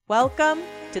Welcome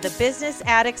to the Business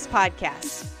Addicts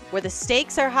Podcast, where the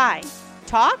stakes are high,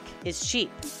 talk is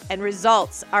cheap, and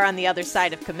results are on the other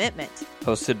side of commitment.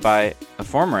 Hosted by a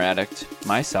former addict,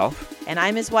 myself. And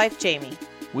I'm his wife, Jamie.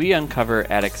 We uncover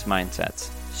addicts' mindsets,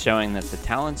 showing that the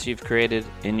talents you've created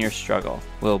in your struggle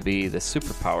will be the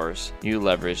superpowers you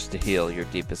leverage to heal your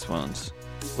deepest wounds.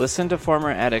 Listen to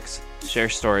former addicts share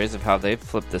stories of how they've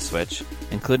flipped the switch,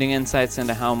 including insights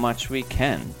into how much we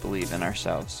can believe in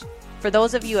ourselves. For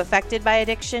those of you affected by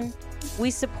addiction,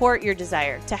 we support your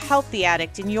desire to help the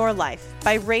addict in your life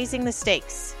by raising the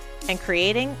stakes and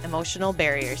creating emotional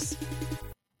barriers.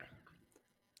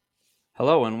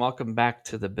 Hello, and welcome back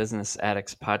to the Business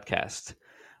Addicts Podcast.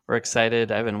 We're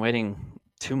excited. I've been waiting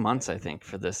 2 months, I think,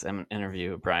 for this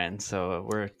interview, Brian. So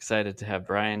we're excited to have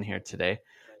Brian here today,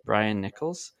 Brian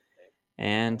Nichols.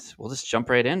 And we'll just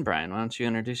jump right in, Brian. Why don't you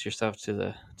introduce yourself to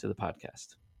the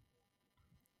podcast?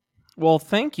 Well,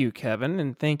 thank you, Kevin,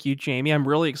 and thank you, Jamie. I'm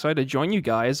really excited to join you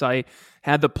guys. I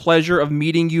had the pleasure of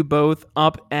meeting you both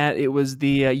it was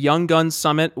the Young Guns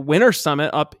Summit, Winter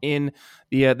Summit up in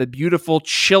the beautiful,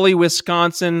 chilly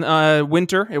Wisconsin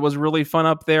winter. It was really fun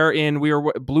up there we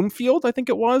were Bloomfield, I think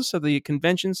it was, at the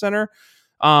convention center.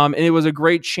 And it was a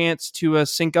great chance to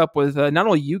sync up with not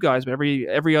only you guys, but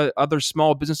every other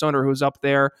small business owner who was up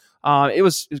there. It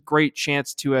was a great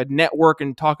chance to network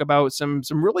and talk about some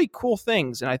really cool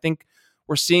things. And I think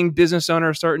we're seeing business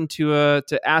owners starting to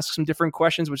ask some different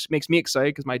questions, which makes me excited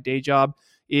because my day job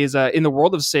is in the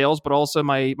world of sales, but also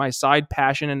my side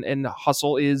passion and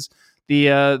hustle is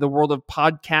the world of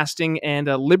podcasting and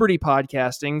Liberty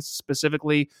podcasting,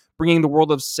 specifically bringing the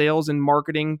world of sales and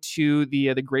marketing to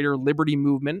the greater Liberty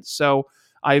movement. So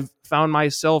I've found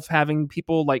myself having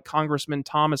people like Congressman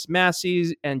Thomas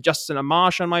Massie and Justin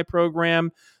Amash on my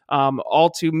program, all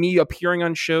to me appearing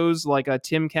on shows like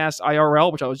Timcast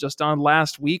IRL, which I was just on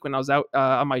last week when I was out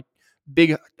on my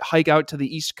big hike out to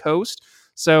the East Coast.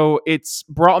 So it's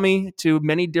brought me to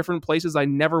many different places I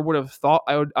never would have thought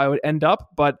I would end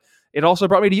up, but it also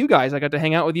brought me to you guys. I got to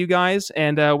hang out with you guys,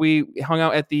 and we hung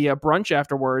out at the brunch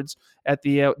afterwards at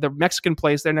the Mexican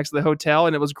place there next to the hotel,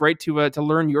 and it was great to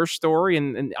learn your story,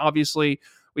 and obviously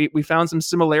we found some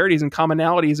similarities and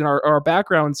commonalities in our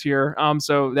backgrounds here.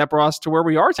 So that brought us to where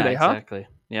we are today, Exactly.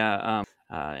 Yeah,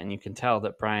 and you can tell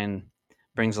that Brian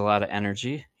brings a lot of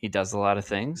energy. He does a lot of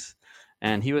things,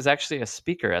 and he was actually a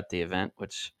speaker at the event,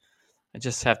 which I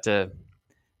just have to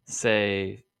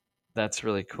say that's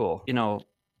really cool. You know,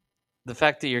 the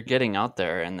fact that you're getting out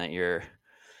there and that you're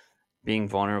being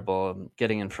vulnerable and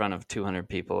getting in front of 200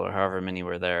 people or however many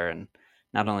were there, and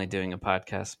not only doing a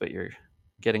podcast, but you're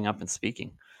getting up and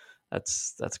speaking.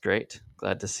 That's great.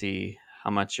 Glad to see how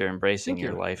much you're embracing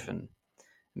your life and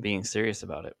being serious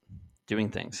about it, doing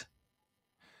things.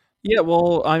 Yeah,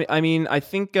 well, I mean, I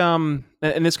think, and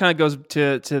this kind of goes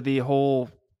to the whole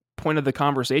point of the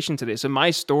conversation today. So my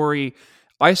story,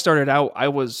 I started out,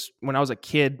 when I was a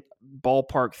kid,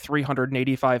 ballpark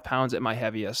 385 pounds at my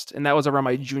heaviest. And that was around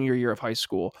my junior year of high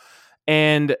school.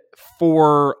 And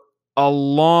for a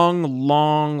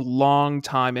long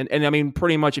time, and I mean,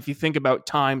 pretty much if you think about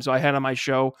time, so I had on my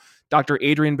show Dr.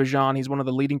 Adrian Bajan. He's one of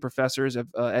the leading professors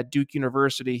at Duke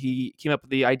University. He came up with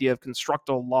the idea of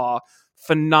constructal law,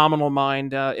 phenomenal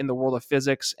mind in the world of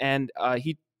physics. And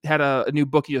he had a new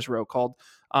book he just wrote called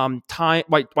Time,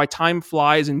 Why Time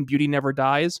Flies and Beauty Never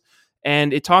Dies.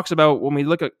 And it talks about, when we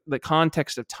look at the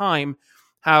context of time,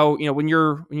 how, when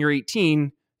you're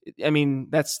 18, I mean,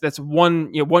 that's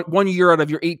one year out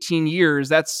of your 18 years.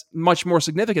 That's much more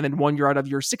significant than 1 year out of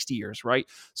your 60 years, right?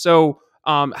 So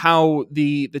how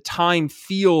the time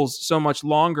feels so much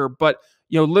longer, but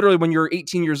literally when you're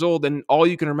 18 years old, and all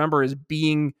you can remember is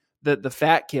being the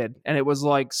fat kid, and it was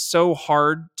like so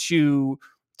hard to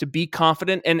be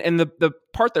confident. And the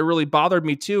part that really bothered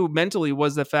me too mentally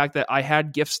was the fact that I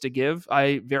had gifts to give.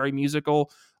 I very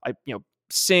musical. I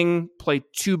sing, play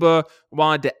tuba,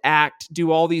 wanted to act,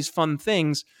 do all these fun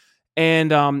things.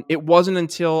 And it wasn't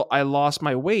until I lost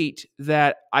my weight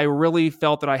that I really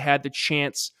felt that I had the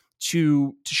chance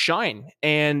to shine.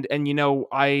 And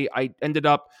I ended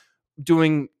up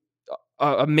doing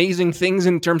amazing things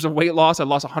in terms of weight loss. I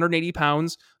lost 180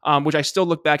 pounds, which I still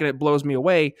look back and it blows me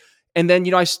away. And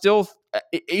then, I still,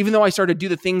 even though I started to do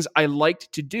the things I liked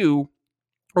to do,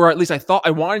 or at least I thought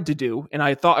I wanted to do, and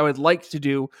I thought I would like to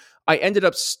do, I ended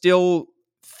up still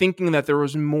thinking that there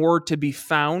was more to be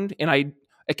found. And I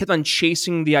kept on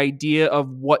chasing the idea of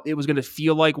what it was going to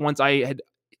feel like once I had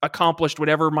accomplished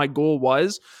whatever my goal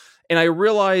was. And I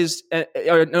realized,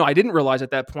 no, I didn't realize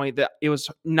at that point that it was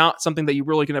not something that you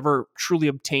really can ever truly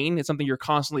obtain. It's something you're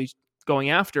constantly going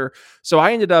after. So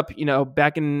I ended up,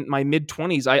 back in my mid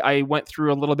 20s, I went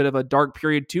through a little bit of a dark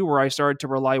period too, where I started to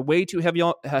rely way too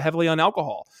heavily on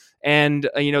alcohol. And,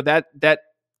 that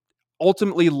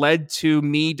ultimately led to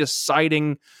me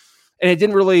deciding, and it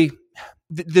didn't really,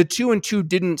 the two and two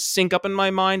didn't sync up in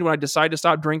my mind when I decided to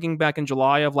stop drinking back in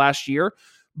July of last year.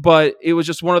 But it was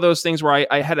just one of those things where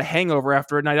I had a hangover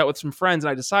after a night out with some friends,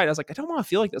 and I decided, I was like, I don't want to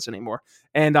feel like this anymore.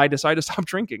 And I decided to stop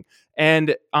drinking.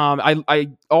 And I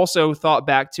also thought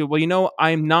back to, well,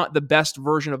 I'm not the best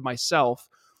version of myself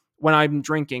when I'm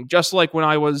drinking. Just like when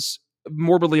I was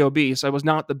morbidly obese, I was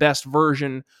not the best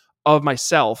version of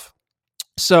myself.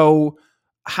 So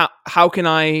how can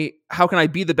I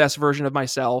be the best version of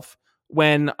myself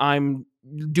when I'm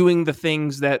doing the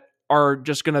things that are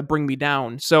just going to bring me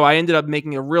down? So I ended up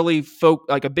making a really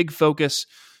a big focus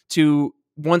to,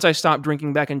 once I stopped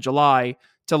drinking back in July,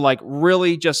 to like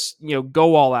really just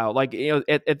go all out. Like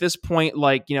at this point,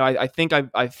 I think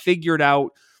I've figured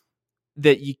out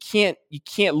that you can't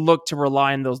look to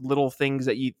rely on those little things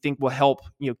that you think will help,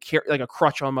 care, like a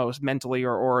crutch almost mentally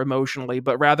or emotionally,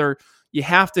 but rather you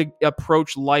have to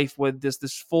approach life with this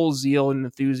full zeal and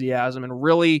enthusiasm. And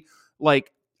really,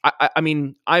 like, I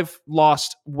mean, I've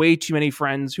lost way too many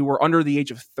friends who were under the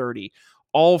age of 30,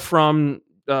 all from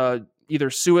either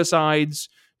suicides,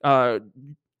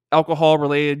 alcohol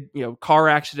related, car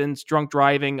accidents, drunk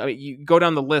driving. I mean, you go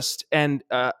down the list, and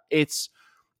it's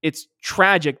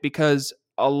tragic because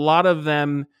a lot of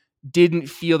them didn't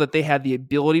feel that they had the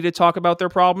ability to talk about their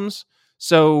problems.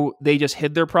 So they just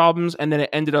hid their problems, and then it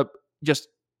ended up just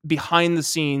behind the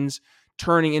scenes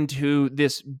turning into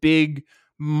this big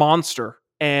monster,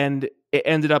 and it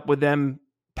ended up with them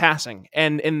passing.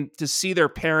 And to see their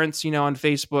parents, on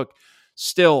Facebook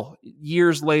still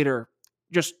years later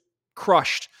just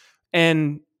crushed,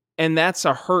 and that's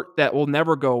a hurt that will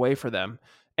never go away for them,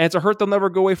 and it's a hurt that'll never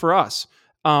go away for us.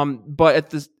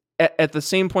 But at the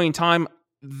same point in time,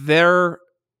 their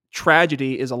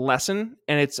tragedy is a lesson,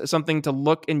 and it's something to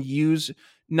look and use,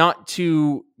 not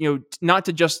to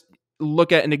just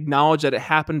look at and acknowledge that it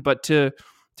happened, but to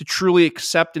truly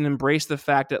accept and embrace the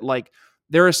fact that, like,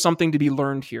 there is something to be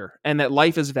learned here, and that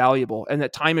life is valuable, and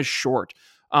that time is short.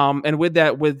 And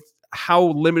with how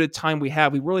limited time we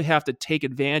have, we really have to take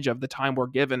advantage of the time we're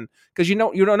given, because you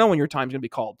don't know when your time's going to be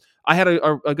called. I had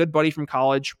a good buddy from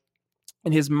college,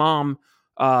 and his mom,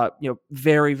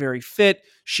 very, very fit.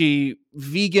 She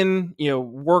vegan,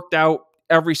 worked out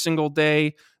every single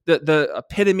day, the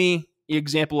epitome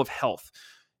example of health.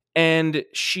 And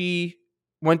she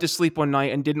went to sleep one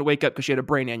night and didn't wake up because she had a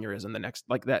brain aneurysm the next,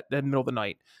 like that middle of the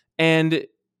night. And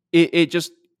it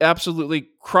just absolutely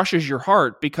crushes your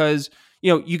heart, because,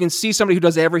 you can see somebody who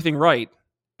does everything right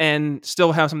and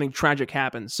still have something tragic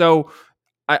happen. So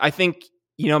I think,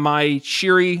 my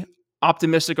cheery,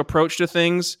 optimistic approach to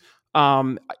things,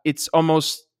 it's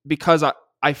almost because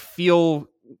I feel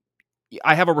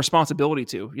I have a responsibility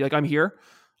to, like, I'm here.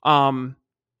 And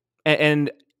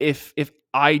if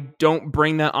I don't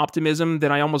bring that optimism,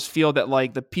 then I almost feel that,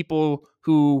 like, the people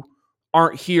who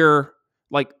aren't here,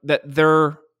 like, that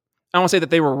I don't want to say that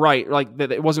they were right, like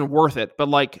that it wasn't worth it, but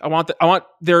like I want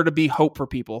there to be hope for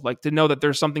people, like to know that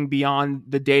there's something beyond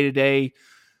the day-to-day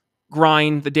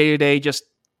grind, the day-to-day just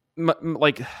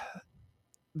like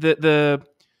the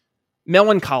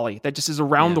melancholy that just is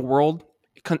around the world,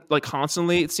 like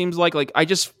constantly. It seems like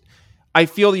I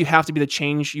feel that you have to be the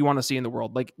change you want to see in the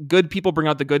world. Like, good people bring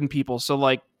out the good in people, so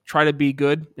like try to be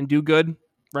good and do good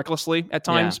recklessly at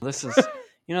times. Yeah, this is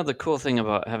the cool thing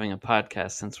about having a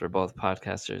podcast, since we're both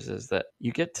podcasters, is that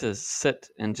you get to sit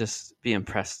and just be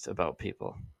impressed about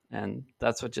people. And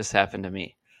that's what just happened to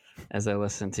me as I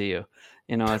listened to you.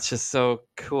 It's just so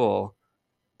cool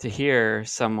to hear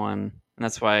someone, and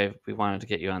that's why we wanted to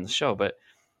get you on the show. But,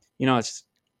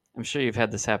 I'm sure you've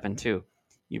had this happen too.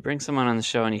 You bring someone on the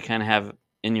show and you kind of have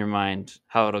in your mind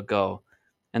how it'll go.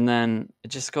 And then it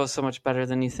just goes so much better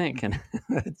than you think. And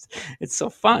it's so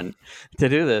fun to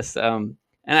do this.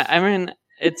 And I mean,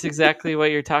 it's exactly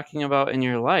what you're talking about in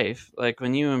your life. Like,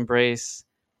 when you embrace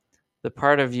the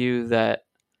part of you that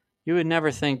you would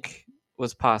never think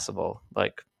was possible,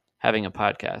 like having a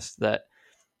podcast, that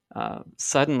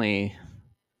suddenly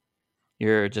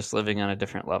you're just living on a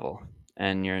different level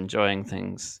and you're enjoying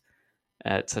things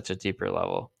at such a deeper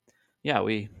level. Yeah,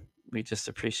 we just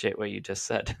appreciate what you just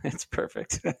said. It's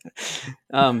perfect.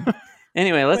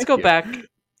 Anyway, let's go back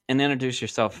and introduce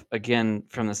yourself again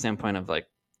from the standpoint of like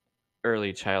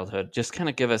early childhood. Just kind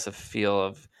of give us a feel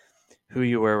of who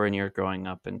you were when you were growing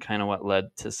up and kind of what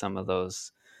led to some of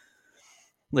those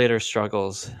later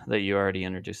struggles that you already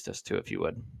introduced us to, if you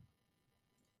would.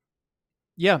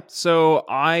 Yeah. So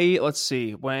let's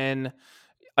see, when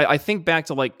I think back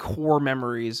to like core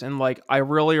memories, and like I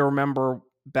really remember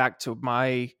back to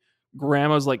my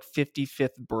grandma's like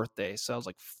 55th birthday. So I was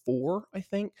like 4, I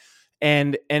think.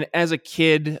 And as a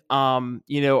kid, I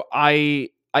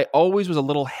always was a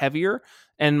little heavier,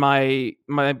 and my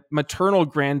maternal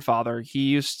grandfather, he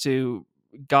used to,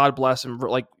 God bless him,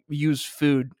 like use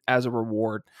food as a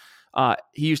reward.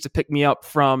 He used to pick me up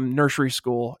from nursery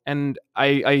school, and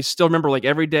I still remember, like,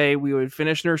 every day we would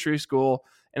finish nursery school,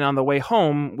 and on the way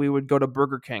home we would go to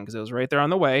Burger King because it was right there on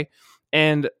the way.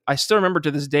 And I still remember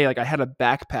to this day, like, I had a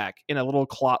backpack in a little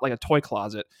like a toy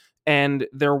closet, and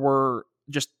there were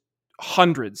just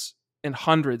hundreds and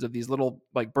hundreds of these little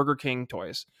like Burger King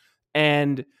toys.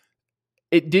 And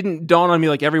it didn't dawn on me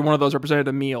like every one of those represented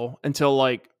a meal until,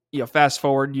 like, fast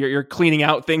forward, you're cleaning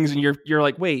out things, and you're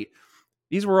like, wait,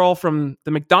 these were all from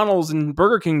the McDonald's and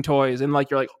Burger King toys. And like,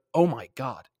 you're like, oh my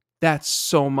God, that's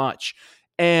so much.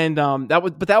 And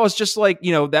that was just like,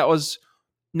 that was,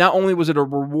 not only was it a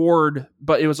reward,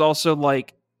 but it was also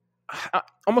like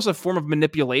almost a form of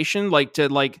manipulation, like to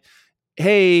like,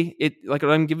 hey, it like,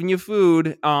 I'm giving you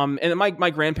food. And my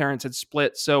grandparents had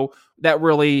split, so that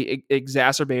really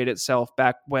exacerbated itself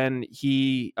back when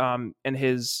he and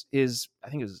his I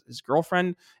think his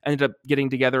girlfriend ended up getting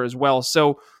together as well.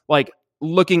 So like,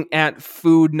 looking at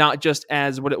food not just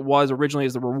as what it was originally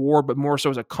as the reward, but more so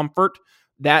as a comfort,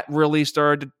 that really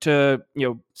started to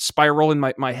spiral in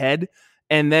my head.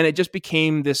 And then it just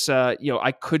became this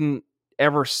I couldn't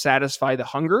ever satisfy the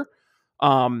hunger.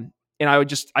 And I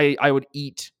would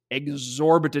eat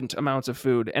exorbitant amounts of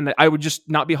food, and I would just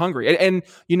not be hungry. And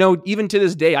even to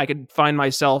this day, I could find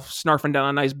myself snarfing down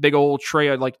a nice big old tray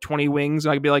of like 20 wings,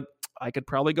 and I could be like, I could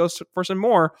probably go for some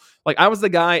more. Like, I was the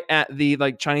guy at the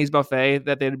like Chinese buffet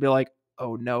that they'd be like,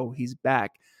 oh no, he's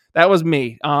back. That was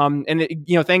me.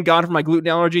 Thank God for my gluten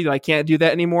allergy that I can't do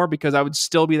that anymore, because I would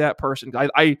still be that person.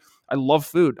 I love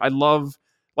food. I love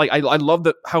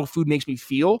how food makes me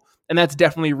feel. And that's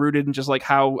definitely rooted in just like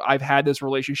how I've had this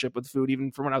relationship with food,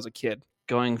 even from when I was a kid.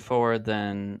 Going forward,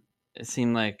 then, it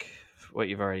seemed like what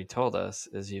you've already told us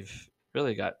is you've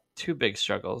really got 2 big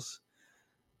struggles.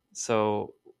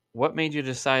 So what made you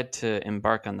decide to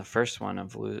embark on the first one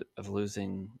of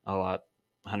losing a lot,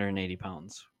 180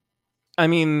 pounds? I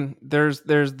mean, there's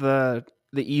the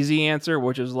easy answer,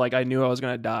 which is like, I knew I was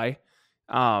gonna die.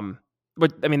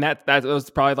 But I mean, that was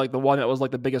probably like the one that was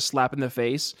like the biggest slap in the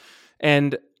face.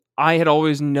 And I had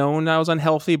always known I was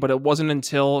unhealthy, but it wasn't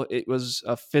until it was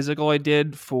a physical I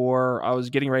was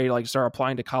getting ready to like start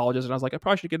applying to colleges, and I was like, I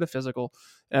probably should get a physical.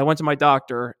 And I went to my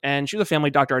doctor, and she was a family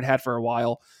doctor I'd had for a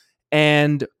while,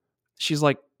 and she's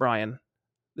like, Brian,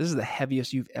 this is the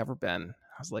heaviest you've ever been.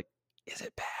 I was like, is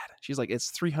it bad? She's like, it's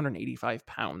 385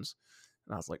 pounds.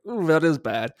 And I was like, ooh, that is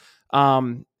bad.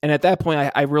 And at that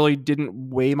point, I really didn't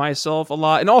weigh myself a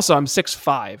lot. And also, I'm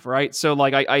 6'5", right? So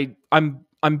like,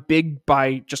 I'm big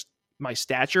by just my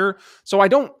stature. So I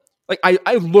don't like,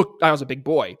 I was a big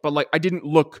boy, but like, I didn't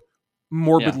look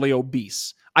morbidly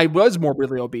obese. I was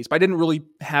morbidly obese, but I didn't really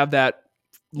have that.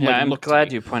 Yeah, I'm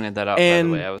glad you pointed that out.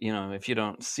 And, by the way, if you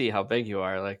don't see how big you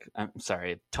are, like, I'm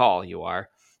sorry, tall you are,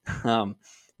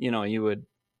 you would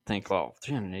think, well,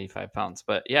 385 pounds.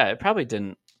 But yeah, it probably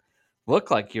didn't look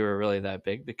like you were really that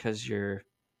big because you're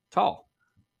tall.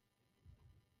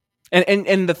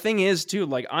 And the thing is too,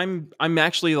 like, I'm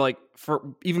actually like,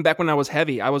 for even back when I was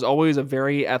heavy, I was always a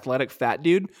very athletic fat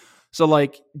dude. So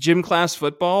like, gym class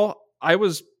football, I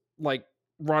was like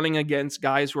running against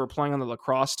guys who were playing on the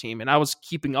lacrosse team, and I was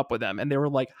keeping up with them, and they were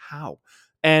like, how?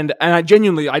 And I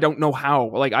genuinely, I don't know how.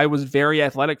 Like, I was very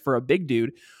athletic for a big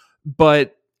dude,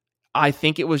 but I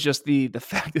think it was just the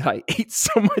fact that I ate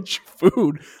so much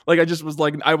food. Like, I just was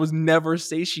like, I was never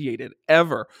satiated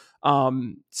ever.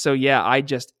 So yeah,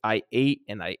 I ate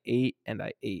and I ate and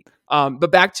I ate.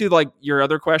 But back to like your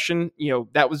other question,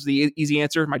 that was the easy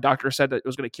answer. My doctor said that it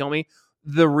was going to kill me.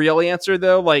 The real answer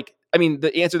though, like, I mean,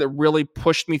 the answer that really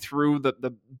pushed me through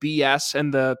the BS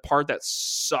and the part that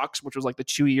sucks, which was like the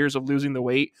 2 years of losing the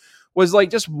weight, was like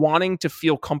just wanting to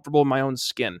feel comfortable in my own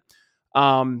skin.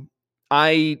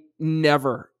 I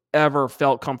never, ever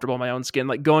felt comfortable in my own skin,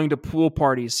 like going to pool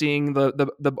parties, seeing the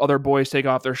other boys take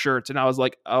off their shirts. And I was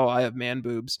like, oh, I have man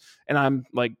boobs, and I'm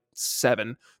like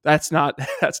 7. That's not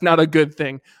a good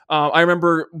thing. I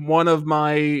remember one of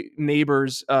my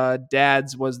neighbors'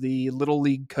 dads was the little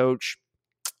league coach.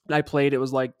 And I played, it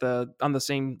was like on the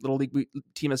same little league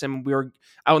team as him. We were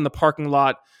out in the parking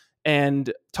lot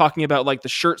and talking about like the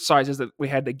shirt sizes that we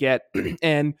had to get.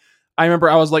 And I remember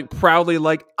I was like proudly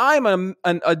like, I'm an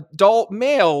adult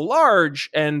male, large.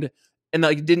 And and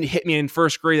like it didn't hit me in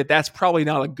first grade that that's probably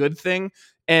not a good thing.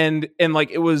 And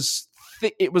like it was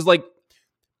like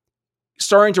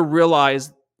starting to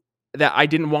realize that I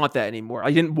didn't want that anymore.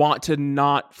 I didn't want to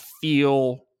not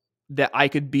feel that I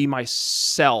could be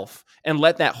myself and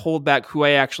let that hold back who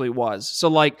I actually was. So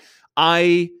like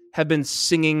I have been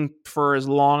singing for as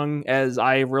long as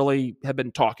I really have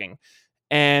been talking,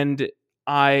 and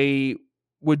I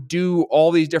would do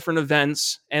all these different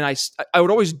events, and I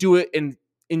would always do it and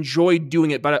enjoy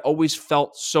doing it, but I always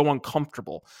felt so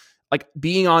uncomfortable. Like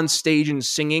being on stage and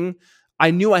singing,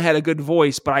 I knew I had a good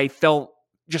voice, but I felt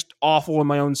just awful in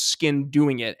my own skin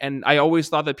doing it. And I always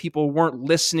thought that people weren't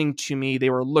listening to me, they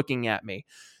were looking at me.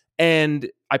 And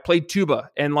I played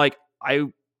tuba, and like I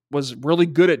was really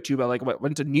good at tuba, like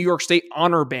went to New York State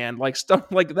honor band, like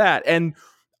stuff like that. And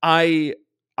I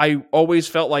always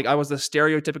felt like I was the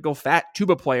stereotypical fat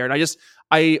tuba player. And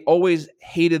I always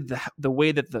hated the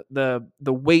way that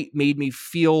the weight made me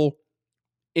feel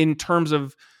in terms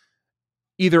of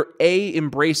either A,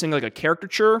 embracing like a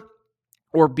caricature,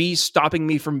 or B, stopping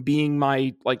me from being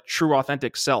my like true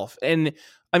authentic self. And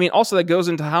I mean, also that goes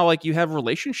into how like you have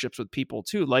relationships with people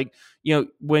too. Like, you know,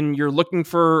 when you're looking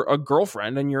for a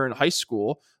girlfriend and you're in high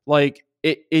school, like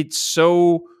it's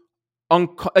so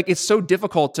like it's so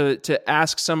difficult to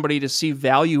ask somebody to see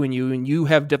value in you, and you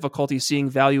have difficulty seeing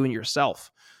value in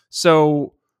yourself.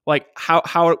 So like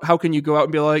how can you go out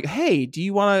and be like, hey, do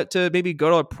you want to maybe go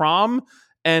to a prom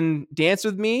and dance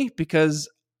with me because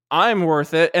I'm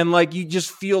worth it? And like you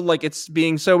just feel like it's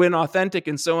being so inauthentic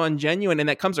and so ungenuine, and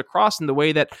that comes across in the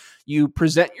way that you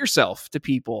present yourself to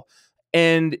people.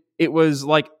 And it was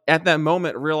like at that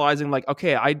moment realizing like,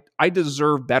 okay, I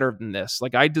deserve better than this.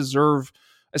 Like I deserve,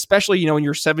 especially, you know, when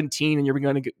you're 17 and you're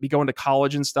going to be going to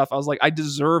college and stuff, I was like, I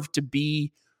deserve to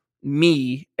be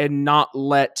me and not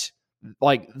let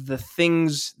like the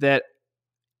things that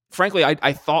frankly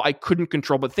I thought I couldn't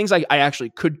control, but things I actually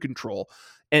could control,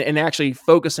 and actually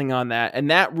focusing on that. And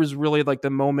that was really like the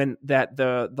moment that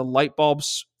the light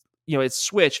bulbs, you know, it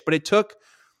switched, but it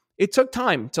took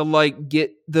time to like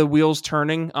get the wheels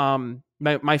turning.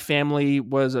 My family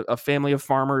was a family of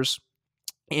farmers.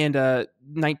 And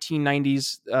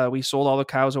 1990s, we sold all the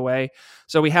cows away.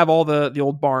 So we have all the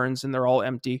old barns, and they're all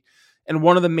empty. And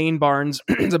one of the main barns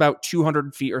is about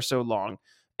 200 feet or so long.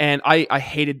 And I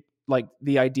hated like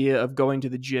the idea of going to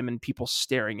the gym and people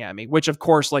staring at me, which of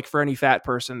course, like for any fat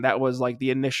person, that was like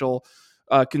the initial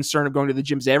concern of going to the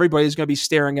gyms. Everybody's going to be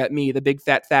staring at me, the big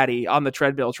fat fatty on the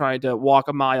treadmill, trying to walk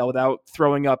a mile without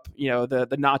throwing up, you know, the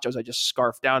nachos I just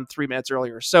scarfed down 3 minutes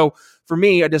earlier. So for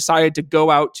me, I decided to go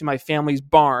out to my family's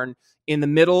barn in the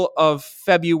middle of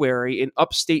February in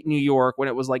upstate New York when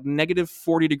it was like negative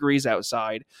 40 degrees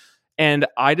outside. And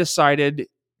I decided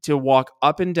to walk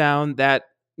up and down that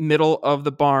middle of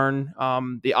the barn,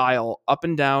 the aisle, up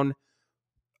and down,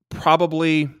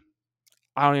 probably,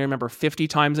 I don't even remember, 50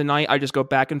 times a night. I just go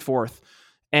back and forth.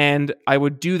 And I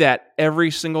would do that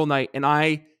every single night. And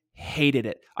I hated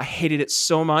it. I hated it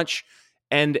so much.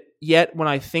 And yet when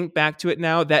I think back to it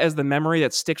now, that is the memory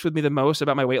that sticks with me the most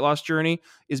about my weight loss journey,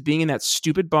 is being in that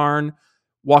stupid barn,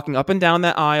 walking up and down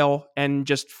that aisle and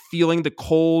just feeling the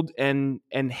cold and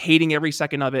hating every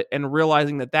second of it, and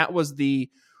realizing that was the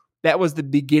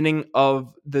beginning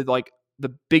of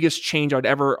the biggest change I'd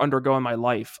ever undergo in my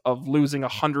life, of losing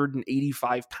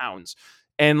 185 pounds.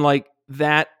 And like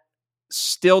that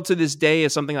still to this day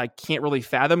is something I can't really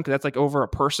fathom, because that's like over a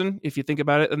person if you think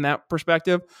about it in that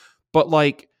perspective. But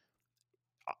like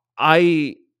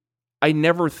I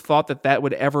never thought that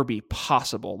would ever be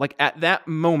possible. Like at that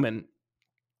moment,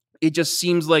 it just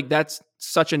seems like that's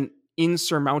such an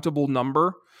insurmountable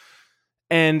number.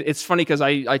 And it's funny because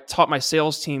I taught my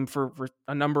sales team for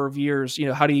a number of years, you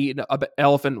know, how to eat an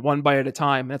elephant one bite at a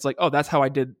time. And it's like, oh, that's how I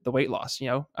did the weight loss. You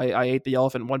know, I ate the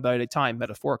elephant one bite at a time,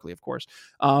 metaphorically, of course.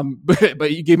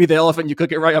 But you give me the elephant, you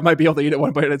cook it right, I might be able to eat it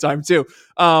one bite at a time too.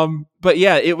 But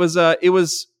yeah, it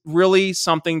was really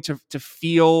something to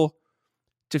feel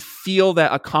that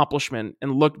accomplishment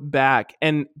and look back.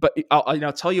 But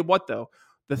I'll tell you what though,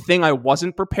 the thing I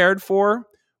wasn't prepared for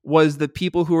was the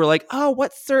people who were like, oh,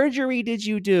 what surgery did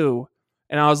you do?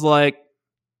 And I was like,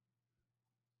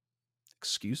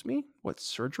 excuse me, what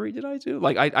surgery did I do?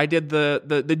 Like I did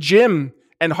the gym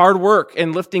and hard work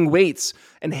and lifting weights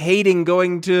and hating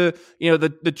going to, you know,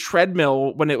 the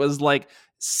treadmill when it was like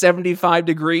 75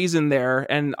 degrees in there.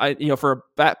 And I, you know, for a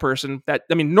fat person,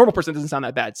 normal person doesn't sound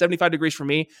that bad. 75 degrees for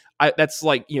me, that's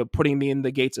like, you know, putting me in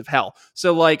the gates of hell.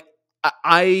 So like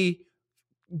I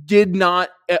did not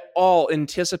at all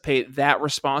anticipate that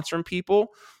response from people,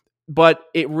 but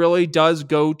it really does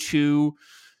go to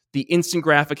the instant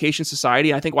gratification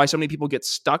society. I think why so many people get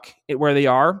stuck at where they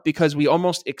are, because we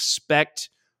almost expect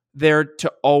there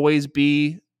to always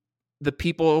be the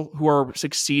people who are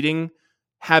succeeding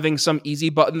having some easy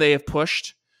button they have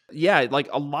pushed. Yeah, like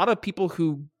a lot of people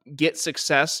who get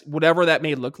success, whatever that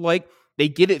may look like, they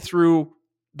get it through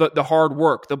the hard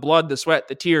work, the blood, the sweat,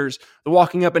 the tears, the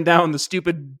walking up and down the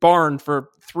stupid barn for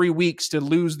 3 weeks to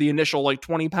lose the initial like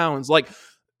 20 pounds. Like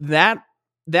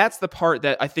that's the part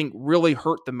that I think really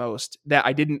hurt the most, that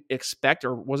I didn't expect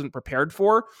or wasn't prepared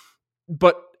for.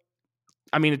 But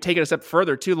I mean, to take it a step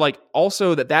further too, like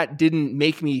also that didn't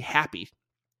make me happy.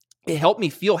 It helped me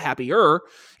feel happier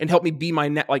and helped me be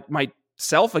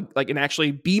myself, like, and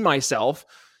actually be myself.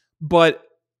 But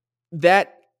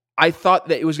that I thought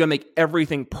that it was going to make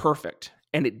everything perfect,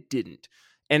 and it didn't.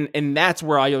 And that's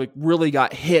where I like really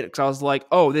got hit, because I was like,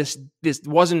 oh, this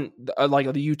wasn't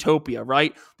like the utopia,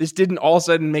 right? This didn't all of a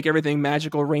sudden make everything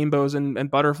magical, rainbows and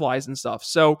butterflies and stuff.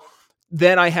 So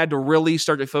then I had to really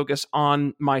start to focus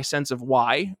on my sense of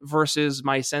why versus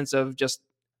my sense of just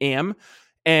am.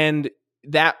 And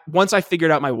that once I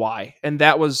figured out my why, and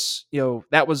that was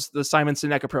the Simon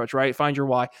Sinek approach, right? Find your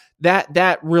why.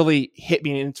 That really hit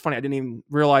me. And it's funny, I didn't even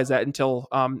realize that until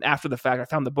after the fact. I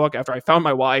found the book after I found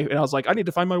my why, and I was like, I need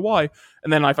to find my why.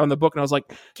 And then I found the book, and I was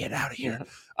like, get out of here.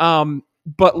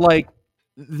 But like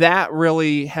that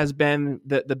really has been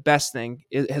the best thing.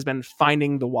 It has been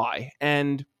finding the why.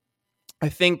 And I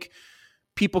think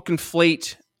people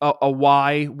conflate a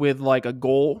why with like a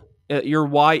goal. Your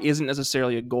why isn't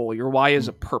necessarily a goal. Your why is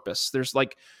a purpose.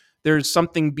 There's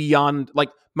something beyond.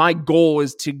 Like my goal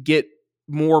is to get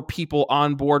more people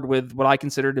on board with what I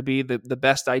consider to be the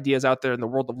best ideas out there in the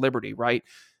world of liberty, right?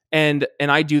 And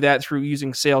I do that through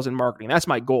using sales and marketing. That's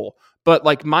my goal. But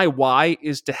like my why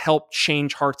is to help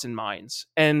change hearts and minds.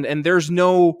 And there's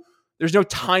no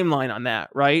timeline on that,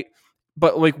 right?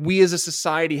 But like we as a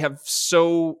society have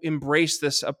so embraced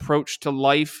this approach to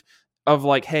life of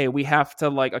like, hey, we have to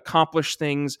like accomplish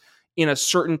things in a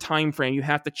certain time frame. You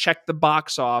have to check the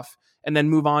box off and then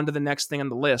move on to the next thing on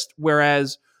the list.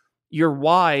 Whereas your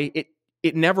why,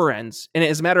 it never ends. And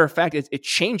as a matter of fact, it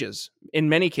changes in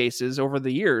many cases over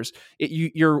the years.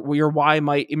 Your why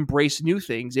might embrace new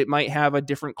things. It might have a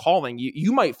different calling.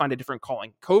 You might find a different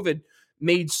calling. COVID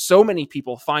made so many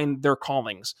people find their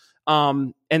callings.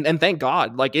 And thank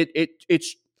God, like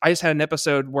it's, I just had an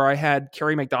episode where I had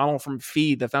Carrie McDonald from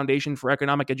FEED, the Foundation for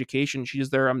Economic Education.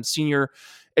 She's their senior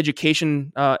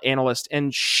education analyst,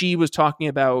 and she was talking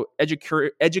about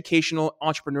educational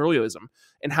entrepreneurialism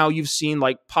and how you've seen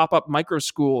like pop-up micro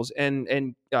schools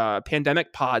and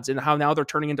pandemic pods, and how now they're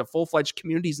turning into full-fledged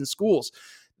communities in schools.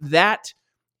 That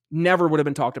never would have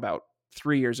been talked about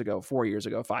 3 years ago, 4 years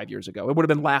ago, 5 years ago. It would have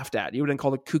been laughed at. You would have been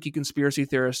called a kooky conspiracy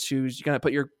theorist who's going to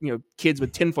put your kids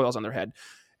with tinfoils on their head.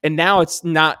 And now it's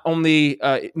not only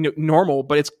normal,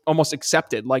 but it's almost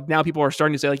accepted. Like now people are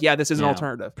starting to say like, yeah, this is an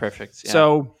alternative. Perfect. Yeah.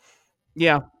 So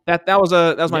yeah, that was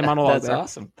my monologue. That's there.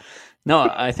 Awesome. No,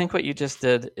 I think what you just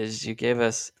did is you gave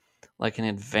us like an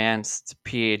advanced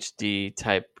PhD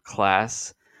type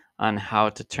class on how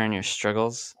to turn your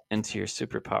struggles into your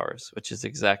superpowers, which is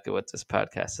exactly what this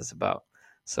podcast is about.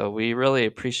 So we really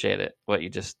appreciate it, what you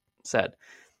just said.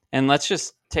 And let's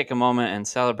just take a moment and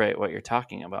celebrate what you're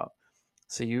talking about.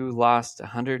 So you lost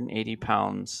 180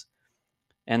 pounds,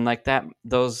 and like that,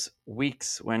 those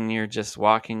weeks when you're just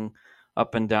walking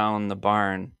up and down the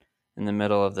barn in the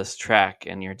middle of this track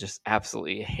and you're just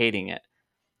absolutely hating it.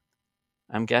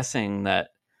 I'm guessing that,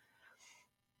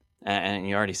 and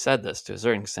you already said this to a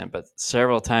certain extent, but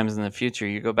several times in the future,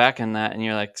 you go back in that and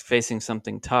you're like facing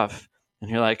something tough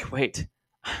and you're like, wait,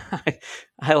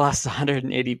 I lost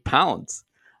 180 pounds.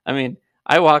 I mean,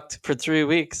 I walked for 3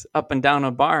 weeks up and down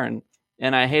a barn,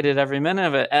 and I hated every minute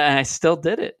of it, and I still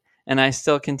did it, and I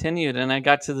still continued, and I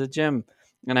got to the gym,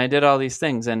 and I did all these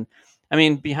things. And I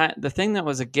mean, behind the thing that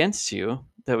was against you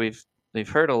that we've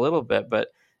heard a little bit, but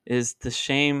is the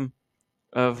shame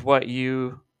of what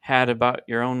you had about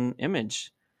your own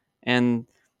image and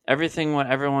everything what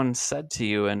everyone said to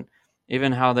you, and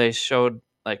even how they showed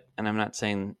like, and I'm not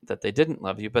saying that they didn't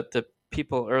love you, but the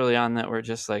people early on that were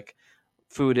just like,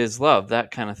 food is love,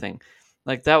 that kind of thing.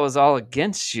 Like that was all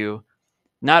against you.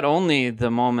 Not only the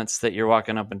moments that you're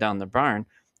walking up and down the barn,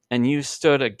 and you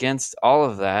stood against all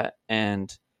of that,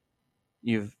 and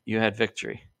you had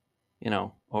victory,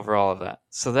 over all of that.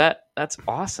 So that's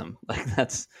awesome. Like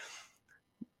that's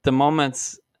the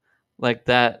moments like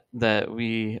that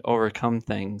we overcome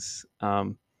things,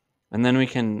 and then we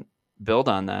can build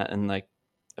on that. And like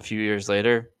a few years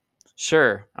later,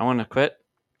 sure, I want to quit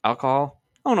alcohol.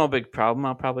 Oh, no big problem.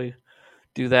 I'll probably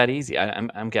do that easy.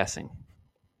 I'm guessing.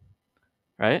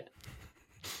 right?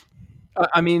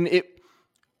 I mean, it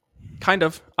kind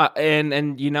of,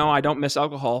 and you know, I don't miss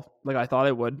alcohol like I thought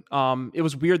I would. It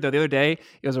was weird though. The other day,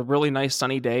 it was a really nice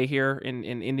sunny day here in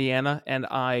Indiana, and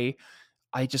I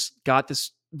just got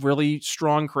this really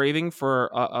strong craving for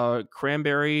a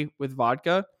cranberry with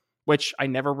vodka, which I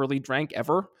never really drank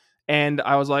ever. And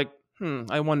I was like,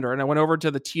 I wonder. And I went over to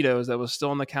the Tito's that was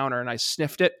still on the counter and I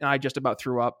sniffed it and I just about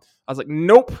threw up. I was like,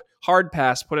 nope, hard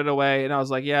pass, put it away. And I was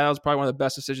like, yeah, that was probably one of the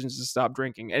best decisions to stop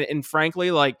drinking. And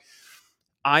frankly, like,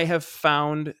 I have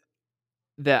found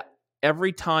that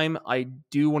every time I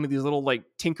do one of these little like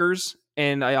tinkers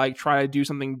and I try to do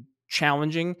something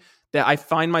challenging, that I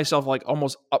find myself like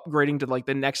almost upgrading to like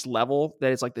the next level,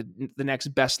 that it's like the next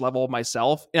best level of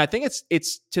myself. And I think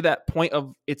it's to that point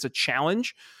of it's a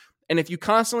challenge. And if you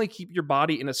constantly keep your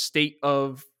body in a state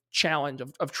of challenge,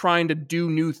 of trying to do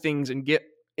new things and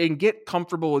get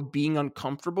comfortable with being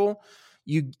uncomfortable,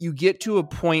 you get to a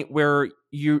point where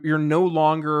you're no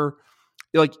longer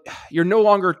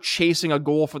chasing a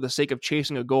goal for the sake of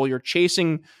chasing a goal. You're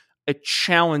chasing a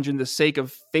challenge in the sake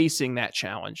of facing that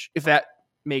challenge, if that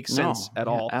makes sense at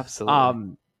all.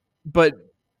 Absolutely. But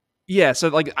yeah, so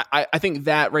like I think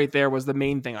that right there was the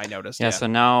main thing I noticed. Yeah. So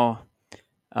now,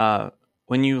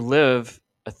 when you live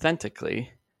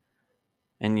authentically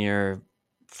and you're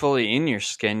fully in your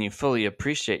skin, you fully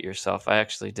appreciate yourself. I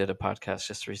actually did a podcast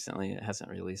just recently. It hasn't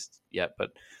released yet, but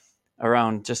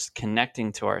around just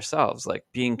connecting to ourselves, like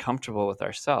being comfortable with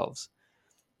ourselves.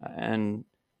 And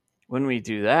when we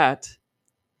do that,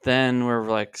 then we're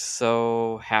like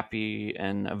so happy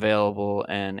and available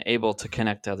and able to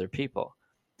connect to other people.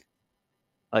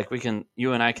 Like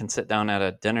you and I can sit down at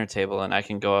a dinner table and I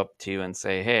can go up to you and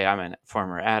say, hey, I'm a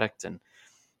former addict. And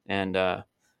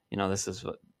this is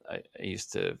what I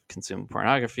used to consume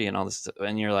pornography and all this stuff.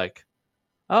 And you're like,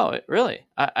 oh, really?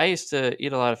 I used to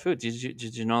eat a lot of food.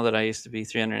 Did you know that I used to be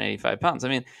 385 pounds? I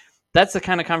mean, that's the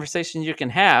kind of conversation you can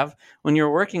have when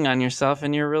you're working on yourself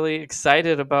and you're really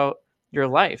excited about your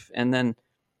life. And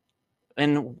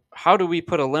how do we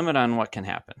put a limit on what can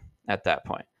happen at that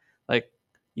point? Like,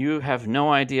 you have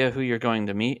no idea who you're going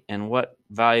to meet and what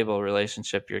valuable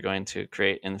relationship you're going to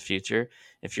create in the future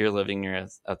if you're living your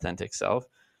authentic self.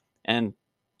 And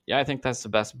yeah, I think that's the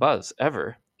best buzz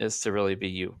ever, is to really be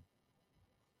you.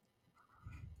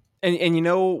 And you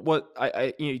know what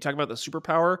you talk about the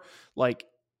superpower, like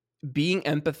being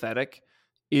empathetic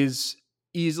is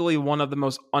easily one of the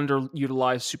most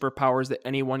underutilized superpowers that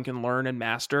anyone can learn and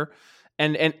master.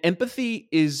 And empathy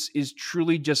is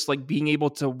truly just like being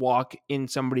able to walk in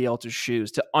somebody else's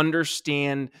shoes, to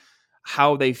understand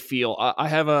how they feel. I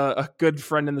have a good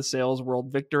friend in the sales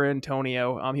world, Victor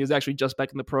Antonio. He was actually just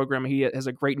back in the program. He has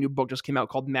a great new book just came out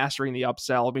called Mastering the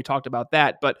Upsell. We talked about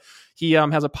that, but he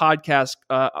has a podcast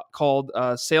called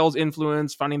Sales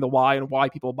Influence, Finding the Why and Why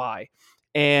People Buy.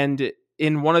 And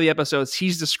in one of the episodes,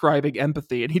 he's describing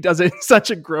empathy, and he does it in such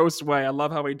a gross way. I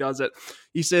love how he does it.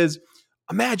 He says,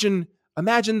 imagine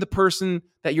the person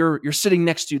that you're sitting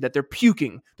next to, that they're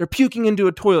puking into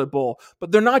a toilet bowl,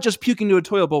 but they're not just puking into a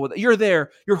toilet bowl. You're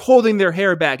there, you're holding their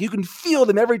hair back. You can feel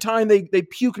them every time they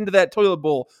puke into that toilet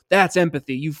bowl. That's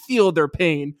empathy. You feel their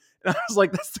pain. And I was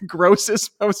like, that's the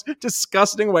grossest, most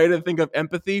disgusting way to think of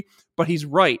empathy. But he's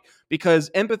right,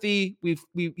 because empathy, we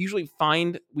usually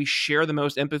find we share the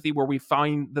most empathy where we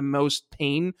find the most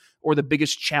pain or the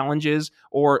biggest challenges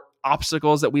or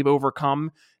obstacles that we've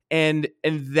overcome. And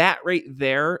that right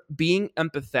there, being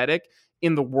empathetic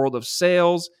in the world of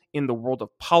sales, in the world of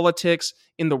politics,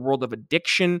 in the world of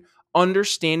addiction,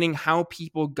 understanding how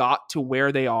people got to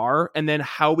where they are and then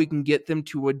how we can get them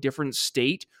to a different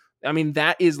state. I mean,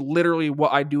 that is literally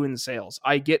what I do in sales.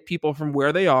 I get people from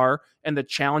where they are and the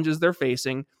challenges they're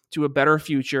facing to a better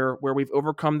future where we've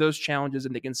overcome those challenges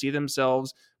and they can see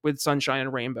themselves with sunshine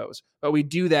and rainbows. But we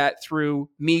do that through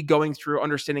me going through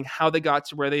understanding how they got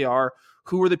to where they are,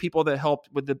 who were the people that helped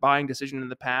with the buying decision in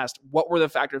the past, what were the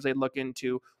factors they look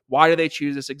into, why do they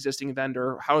choose this existing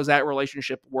vendor, how does that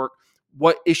relationship work,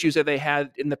 what issues have they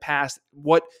had in the past,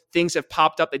 what things have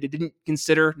popped up that they didn't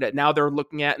consider that now they're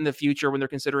looking at in the future when they're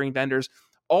considering vendors.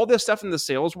 All this stuff in the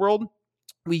sales world,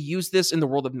 we use this in the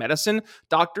world of medicine.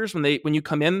 Doctors, when you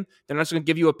come in, they're not just going to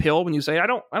give you a pill when you say, I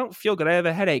don't feel good, I have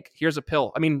a headache, here's a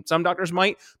pill. I mean, some doctors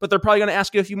might, but they're probably going to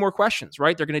ask you a few more questions,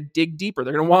 right? They're going to dig deeper.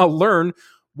 They're going to want to learn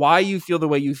why you feel the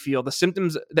way you feel, the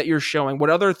symptoms that you're showing, what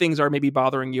other things are maybe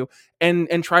bothering you, and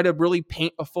try to really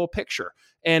paint a full picture.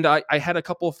 And I had a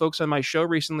couple of folks on my show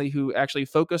recently who actually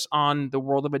focus on the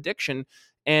world of addiction.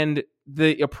 And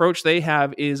the approach they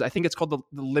have is, I think it's called the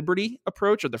Liberty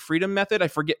approach or the Freedom Method. I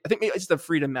forget. I think it's the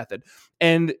Freedom Method.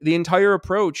 And the entire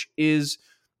approach is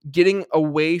getting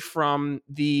away from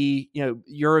the,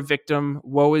 you're a victim,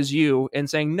 woe is you, and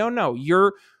saying, no,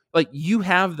 you're like, you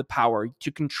have the power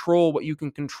to control what you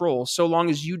can control, so long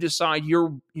as you decide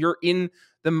you're in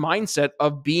the mindset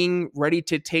of being ready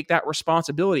to take that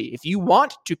responsibility. If you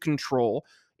want to control,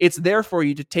 it's there for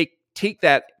you to take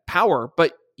that power,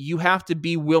 but you have to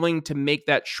be willing to make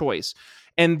that choice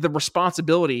and the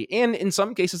responsibility, and in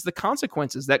some cases the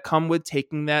consequences that come with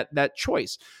taking that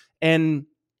choice. And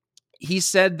he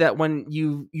said that when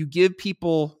you give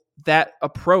people that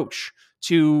approach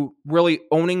to really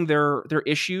owning their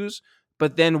issues,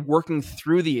 but then working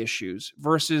through the issues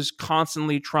versus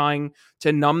constantly trying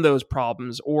to numb those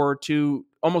problems or to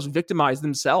almost victimize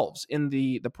themselves in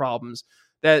the problems,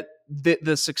 that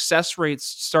the success rates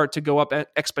start to go up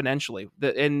exponentially.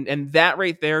 And that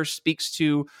right there speaks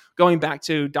to, going back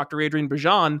to Dr. Adrian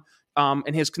Bajan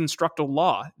and his constructal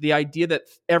law, the idea that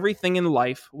everything in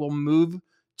life will move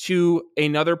to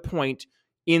another point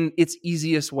in its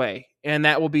easiest way, and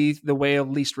that will be the way of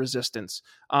least resistance.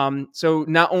 So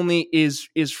not only is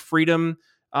freedom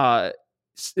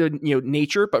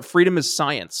nature, but freedom is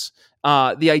science.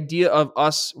 The idea of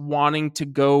us wanting to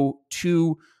go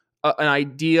to an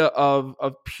idea of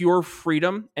pure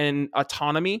freedom and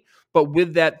autonomy, but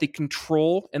with that, the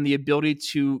control and the ability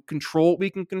to control what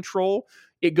we can control,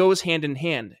 it goes hand in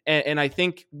hand. And I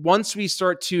think once we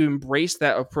start to embrace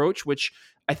that approach, which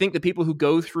I think the people who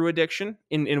go through addiction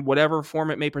in whatever form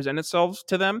it may present itself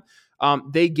to them,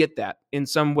 they get that in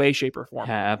some way, shape, or form.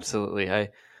 Yeah, absolutely. I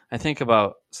think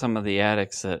about some of the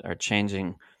addicts that are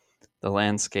changing the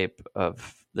landscape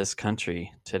of this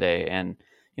country today. And,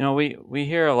 we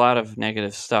hear a lot of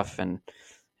negative stuff and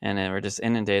we're just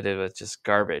inundated with just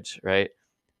garbage, right?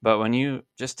 But when you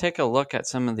just take a look at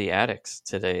some of the addicts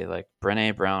today, like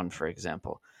Brené Brown, for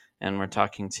example, and we're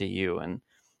talking to you and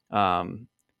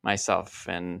myself,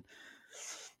 and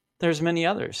there's many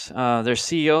others. There's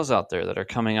CEOs out there that are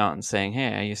coming out and saying,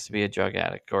 hey, I used to be a drug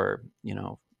addict, or,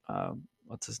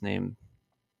 what's his name?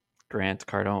 Grant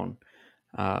Cardone.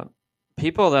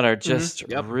 People that are just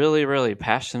really, really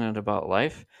passionate about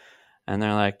life. And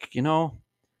they're like,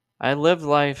 I lived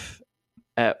life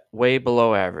at way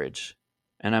below average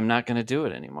and I'm not going to do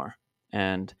it anymore.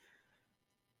 And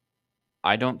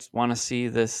I don't want to see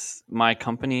my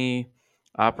company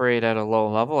operate at a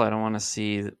low level. I don't want to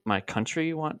see my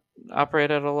country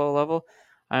operate at a low level.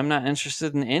 I'm not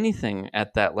interested in anything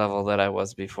at that level that I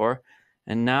was before.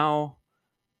 And now,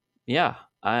 yeah,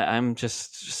 I'm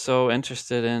just so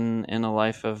interested in a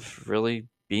life of really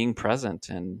being present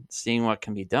and seeing what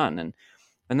can be done.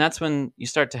 And that's when you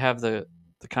start to have the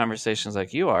conversations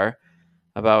like you are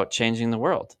about changing the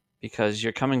world, because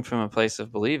you're coming from a place of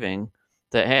believing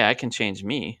that, hey, I can change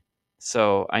me.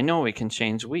 So I know we can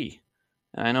change we.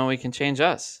 And I know we can change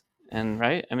us. And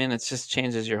right? I mean, it just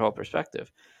changes your whole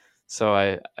perspective. So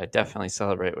I definitely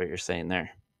celebrate what you're saying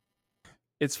there.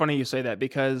 It's funny you say that,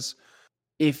 because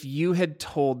if you had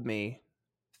told me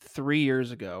 3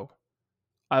 years ago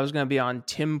I was going to be on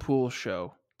Tim Pool's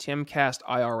show, Timcast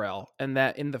IRL, and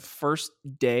that in the first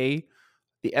day,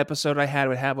 the episode I had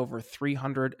would have over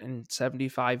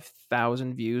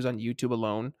 375,000 views on YouTube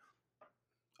alone,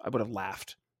 I would have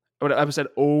laughed. I would have said,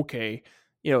 okay,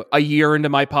 a year into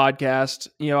my podcast,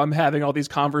 I'm having all these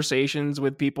conversations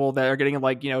with people that are getting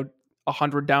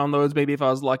 100 downloads, maybe if I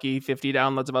was lucky, 50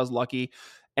 downloads if I was lucky.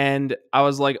 And I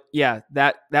was like, yeah,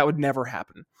 that would never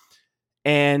happen.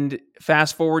 And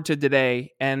fast forward to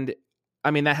today, and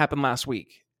I mean, that happened last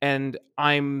week, and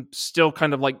I'm still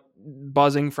kind of like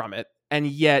buzzing from it. And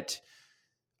yet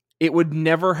it would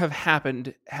never have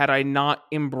happened had I not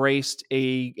embraced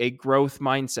a growth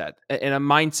mindset and a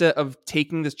mindset of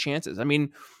taking these chances. I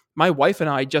mean, my wife and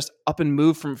I just up and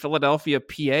moved from Philadelphia,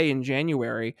 PA in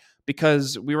January,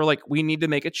 because we were like, we need to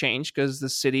make a change because the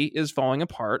city is falling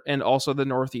apart and also the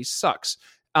Northeast sucks.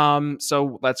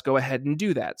 So let's go ahead and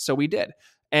do that. So we did.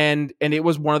 And it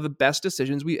was one of the best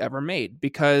decisions we ever made,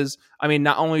 because I mean,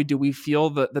 not only do we feel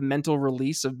the mental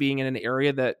release of being in an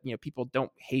area that, people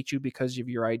don't hate you because of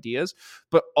your ideas,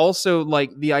 but also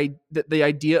like the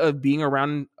idea of being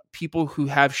around people who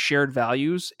have shared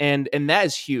values. And that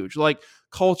is huge. Like,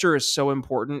 culture is so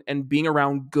important, and being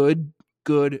around good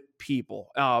people.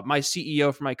 My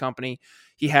CEO for my company,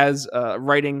 he has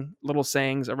writing little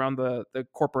sayings around the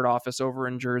corporate office over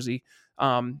in Jersey.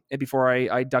 And before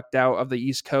I ducked out of the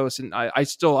East Coast, and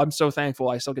I'm so thankful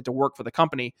I still get to work for the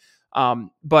company.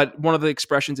 But one of the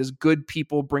expressions is good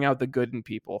people bring out the good in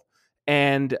people.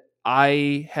 And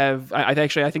I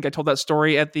think I told that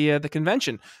story at the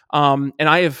convention. And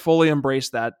I have fully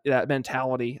embraced that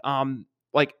mentality.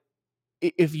 Like,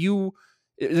 if you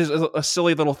there's a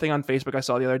silly little thing on Facebook I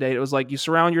saw the other day. It was like, you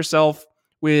surround yourself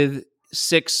with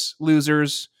 6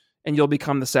 losers and you'll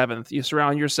become the 7th. You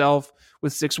surround yourself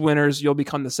with 6 winners, you'll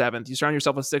become the 7th. You surround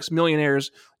yourself with 6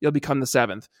 millionaires, you'll become the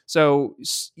 7th. So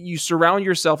you surround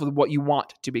yourself with what you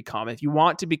want to become. If you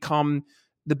want to become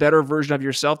the better version of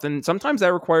yourself, then sometimes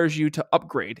that requires you to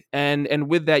upgrade. And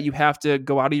with that, you have to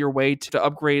go out of your way to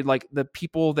upgrade like the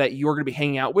people that you're going to be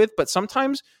hanging out with. But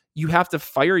sometimes you have to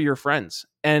fire your friends.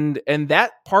 And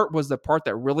that part was the part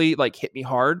that really like hit me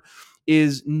hard,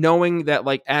 is knowing that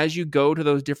like as you go to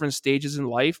those different stages in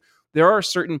life, there are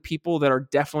certain people that are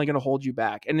definitely going to hold you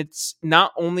back. And it's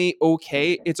not only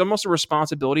okay, it's almost a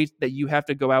responsibility that you have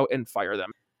to go out and fire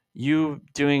them. You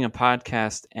doing a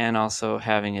podcast and also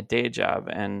having a day job,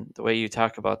 and the way you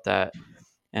talk about that,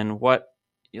 and what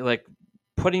you like,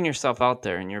 putting yourself out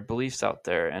there and your beliefs out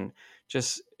there, and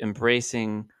just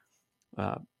embracing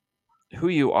who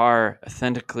you are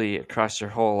authentically across your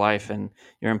whole life, and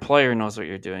your employer knows what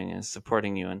you're doing and is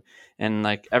supporting you, and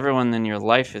like everyone in your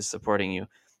life is supporting you.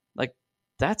 Like,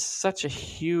 that's such a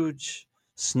huge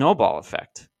snowball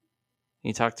effect. Can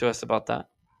you talk to us about that?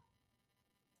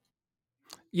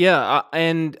 Yeah,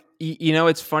 and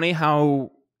it's funny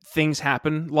how things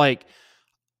happen. Like,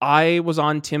 I was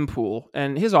on Tim Pool,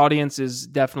 and his audience is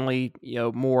definitely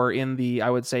more in the, I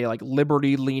would say, like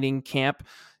liberty leaning camp.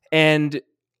 And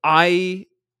I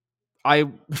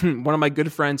one of my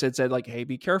good friends had said like, hey,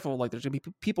 be careful. Like, there's gonna be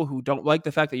people who don't like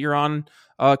the fact that you're on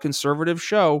a conservative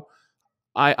show.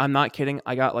 I'm not kidding.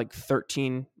 I got like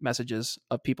 13 messages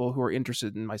of people who are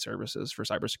interested in my services for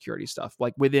cybersecurity stuff,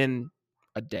 like within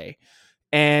a day.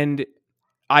 And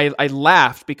I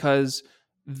laughed because,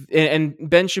 and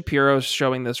Ben Shapiro's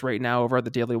showing this right now over at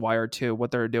the Daily Wire too.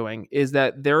 What they're doing is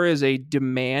that there is a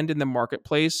demand in the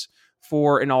marketplace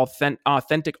for an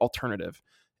authentic alternative,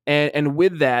 and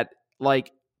with that,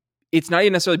 like, it's not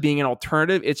even necessarily being an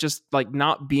alternative. It's just like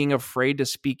not being afraid to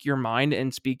speak your mind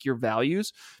and speak your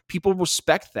values. People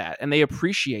respect that and they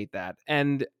appreciate that.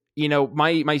 And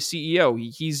my CEO,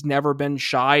 he's never been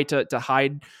shy to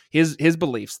hide his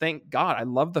beliefs. Thank God. I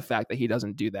love the fact that he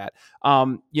doesn't do that.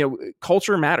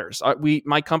 Culture matters.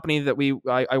 My company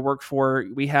that I work for,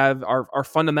 we have our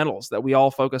fundamentals that we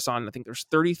all focus on. I think there's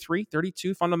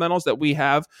 32 fundamentals that we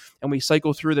have, and we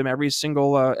cycle through them every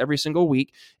single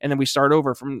week, and then we start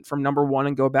over from number 1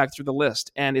 and go back through the list.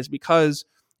 And it's because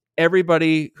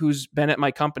everybody who's been at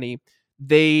my company,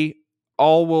 they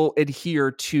all will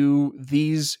adhere to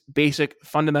these basic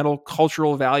fundamental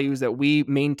cultural values that we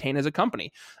maintain as a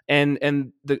company. And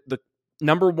the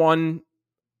number 1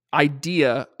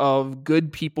 idea of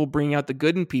good people bringing out the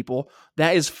good in people,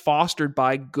 that is fostered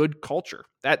by good culture.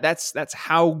 That's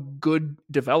how good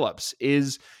develops,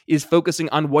 is focusing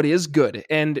on what is good.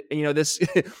 And this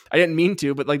I didn't mean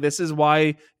to, but like, this is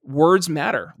why words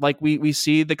matter. Like, we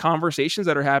see the conversations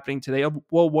that are happening today of,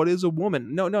 well, what is a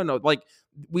woman? No. Like,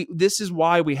 this is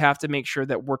why we have to make sure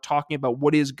that we're talking about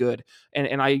what is good.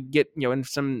 And I get in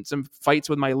some fights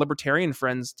with my libertarian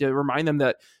friends to remind them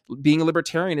that being a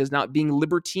libertarian is not being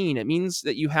libertine. It means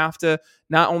that you have to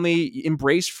not only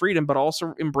embrace freedom, but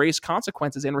also embrace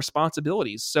consequences and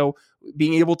responsibilities. So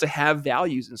being able to have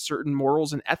values and certain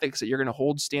morals and ethics that you're going to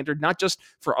hold standard, not just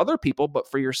for other people,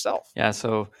 but for yourself. Yeah.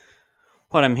 So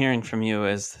what I'm hearing from you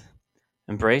is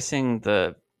embracing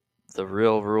the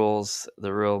real rules,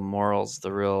 the real morals,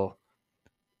 the real,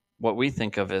 what we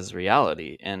think of as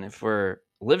reality. And if we're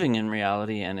living in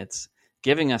reality and it's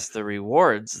giving us the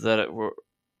rewards that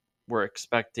we're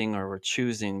expecting or we're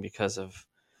choosing because of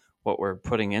what we're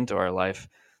putting into our life,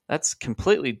 that's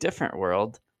completely different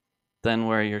world than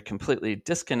where you're completely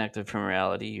disconnected from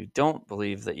reality. You don't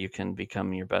believe that you can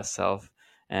become your best self,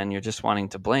 and you're just wanting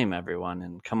to blame everyone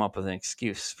and come up with an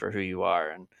excuse for who you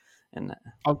are. And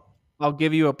I'll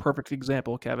give you a perfect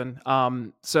example, Kevin.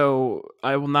 So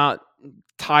I will not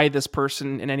tie this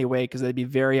person in any way because they'd be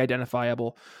very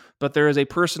identifiable, but there is a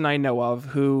person I know of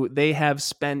who they have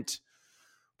spent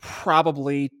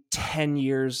probably 10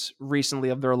 years recently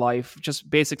of their life just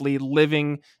basically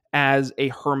living as a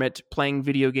hermit, playing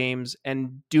video games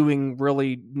and doing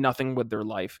really nothing with their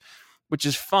life, which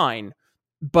is fine.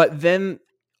 But then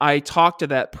I talk to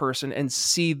that person and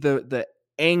see the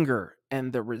anger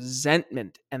and the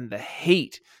resentment and the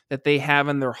hate that they have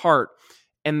in their heart,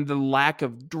 and the lack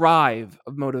of drive,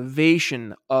 of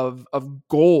motivation, of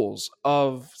goals,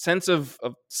 of sense of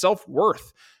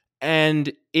self-worth.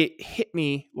 And it hit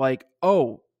me like,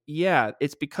 oh yeah,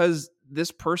 it's because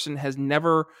this person has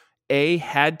never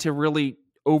had to really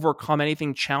overcome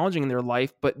anything challenging in their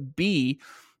life, but B,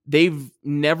 they've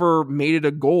never made it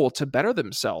a goal to better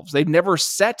themselves. They've never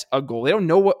set a goal. They don't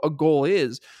know what a goal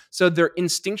is. So their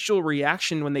instinctual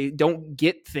reaction when they don't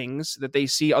get things that they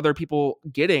see other people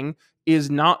getting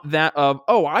is not that of,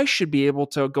 oh, I should be able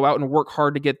to go out and work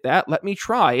hard to get that. Let me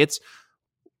try. It's,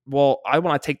 well, I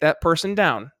want to take that person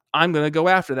down. I'm going to go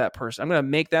after that person. I'm going to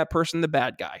make that person the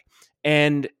bad guy.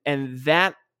 And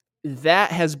that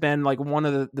has been like one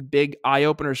of the big eye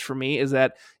openers for me, is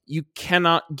that you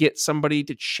cannot get somebody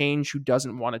to change who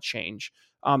doesn't want to change.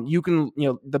 You can,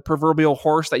 the proverbial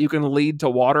horse that you can lead to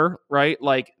water, right?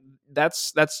 Like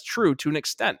that's true to an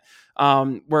extent,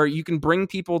 where you can bring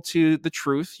people to the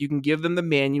truth. You can give them the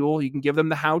manual, you can give them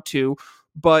the how to,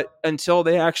 but until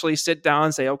they actually sit down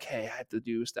and say, okay, I have to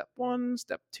do step 1,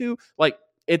 step 2, like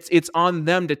it's on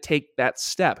them to take that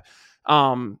step.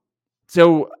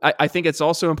 So I think it's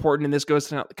also important, and this goes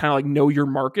to kind of like know your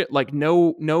market, like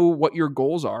know what your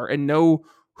goals are, and know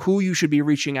who you should be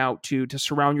reaching out to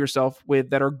surround yourself with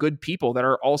that are good people that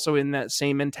are also in that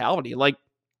same mentality. Like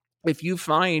if you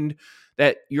find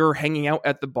that you're hanging out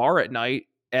at the bar at night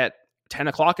at 10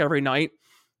 o'clock every night,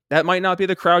 that might not be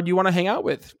the crowd you want to hang out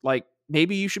with. Like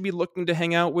maybe you should be looking to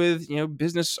hang out with,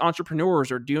 business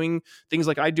entrepreneurs, or doing things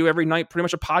like I do every night, pretty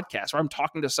much a podcast where I'm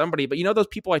talking to somebody. But those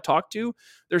people I talk to,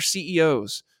 they're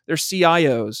CEOs, they're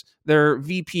CIOs, they're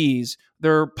VPs,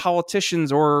 they're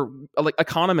politicians, or like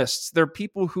economists. They're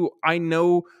people who I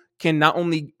know can not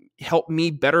only help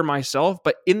me better myself,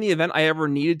 but in the event I ever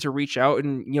needed to reach out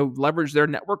and leverage their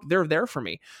network, they're there for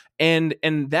me. And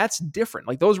that's different.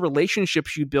 Like those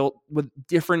relationships you built with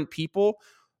different people,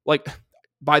 like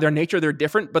by their nature they're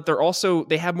different, but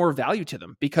they have more value to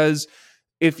them, because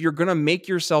if you're going to make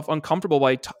yourself uncomfortable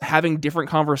by having different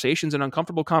conversations and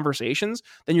uncomfortable conversations,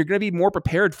 then you're going to be more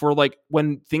prepared for like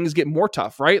when things get more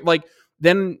tough, right? Like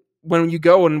then when you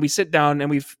go and we sit down and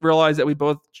we've realized that we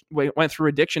both went through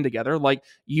addiction together, like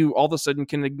you all of a sudden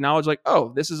can acknowledge like,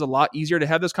 oh, this is a lot easier to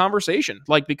have this conversation,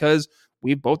 like because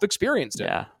we've both experienced it.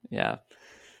 Yeah.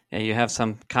 You have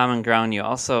some common ground. You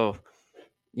also,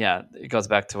 it goes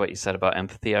back to what you said about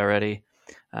empathy already.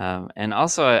 And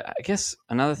also, I guess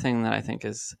another thing that I think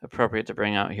is appropriate to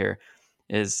bring out here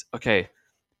is, okay,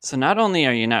 so not only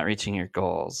are you not reaching your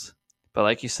goals, but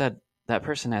like you said, that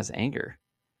person has anger.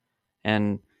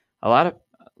 And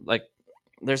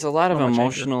there's a lot of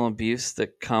emotional abuse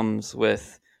that comes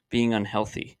with being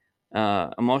unhealthy.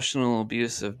 Emotional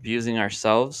abuse of abusing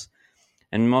ourselves,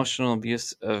 and emotional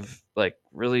abuse of like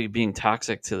really being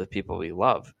toxic to the people we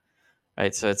love.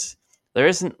 Right. So there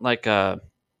isn't like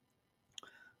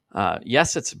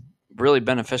yes, it's really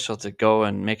beneficial to go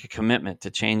and make a commitment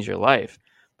to change your life,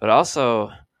 but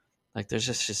also like there's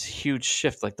just this huge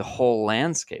shift, like the whole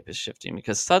landscape is shifting,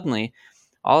 because suddenly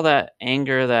all that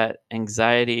anger, that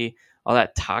anxiety, all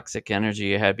that toxic energy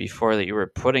you had before that you were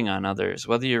putting on others,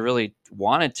 whether you really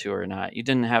wanted to or not, you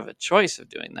didn't have a choice of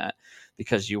doing that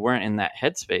because you weren't in that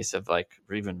headspace of like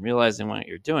even realizing what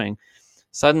you're doing.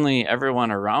 Suddenly everyone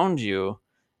around you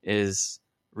is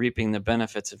reaping the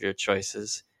benefits of your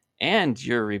choices, and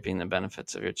you're reaping the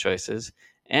benefits of your choices,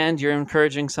 and you're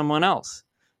encouraging someone else.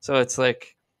 So it's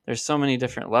like there's so many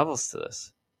different levels to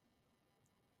this.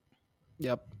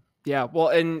 Yep. Yeah. Well,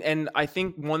 and I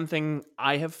think one thing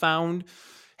I have found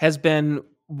has been,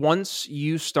 once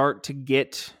you start to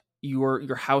get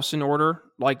your house in order,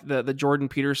 like the Jordan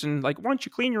Peterson, like, why don't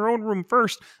you clean your own room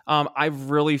first? I've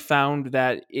really found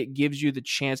that it gives you the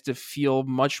chance to feel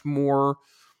much more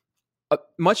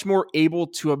able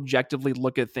to objectively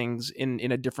look at things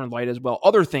in a different light as well.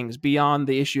 Other things beyond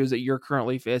the issues that you're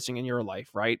currently facing in your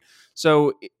life, right?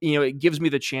 So, it gives me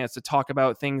the chance to talk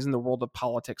about things in the world of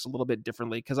politics a little bit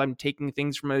differently, because I'm taking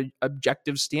things from an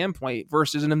objective standpoint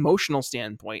versus an emotional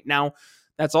standpoint. Now,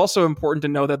 that's also important to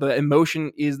know that the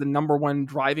emotion is the number one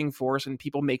driving force in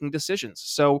people making decisions.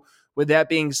 So with that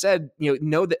being said,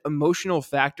 know that emotional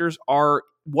factors are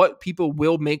what people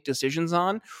will make decisions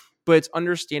on, but it's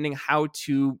understanding how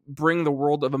to bring the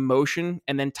world of emotion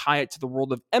and then tie it to the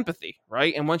world of empathy,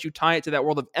 right? And once you tie it to that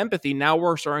world of empathy, now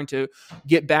we're starting to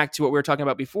get back to what we were talking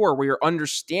about before, where you're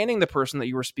understanding the person that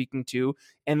you were speaking to,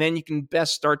 and then you can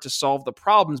best start to solve the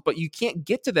problems. But you can't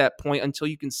get to that point until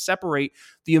you can separate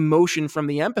the emotion from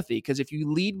the empathy, because if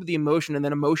you lead with the emotion and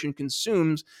then emotion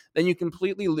consumes, then you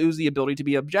completely lose the ability to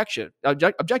be objective.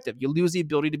 You lose the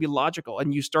ability to be logical,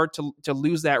 and you start to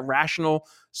lose that rational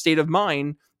state of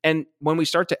mind. And when we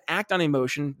start to act on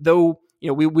emotion, though,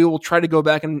 we will try to go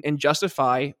back and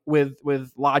justify with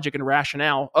logic and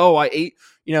rationale. Oh, I ate,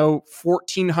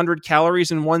 1,400 calories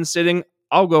in one sitting.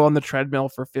 I'll go on the treadmill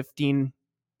for 15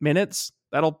 minutes.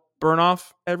 That'll burn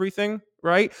off everything,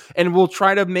 right? And we'll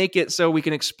try to make it so we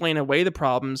can explain away the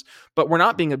problems, but we're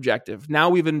not being objective. Now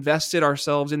we've invested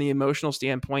ourselves in the emotional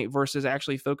standpoint versus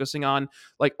actually focusing on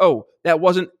like, oh,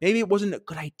 maybe it wasn't a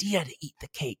good idea to eat the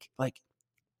cake. Like,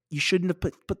 you shouldn't have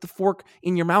put the fork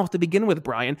in your mouth to begin with,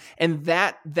 Brian. And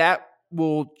that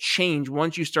will change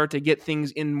once you start to get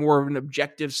things in more of an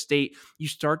objective state. You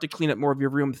start to clean up more of your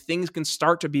room. Things can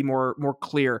start to be more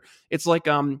clear. It's like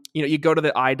you go to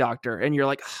the eye doctor and you're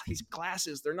like, these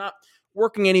glasses, they're not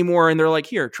working anymore, and they're like,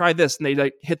 here, try this, and they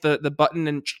like hit the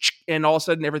button, and all of a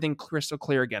sudden everything crystal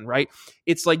clear again, right?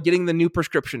 It's like getting the new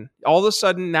prescription. All of a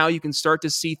sudden now you can start to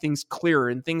see things clearer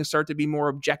and things start to be more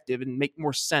objective and make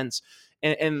more sense.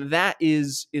 And that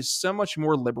is so much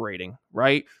more liberating,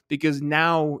 right? Because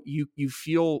now you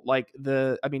feel like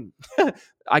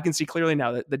I can see clearly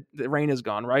now that the rain is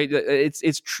gone, right?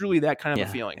 It's truly that kind of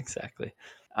a feeling. Exactly.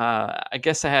 I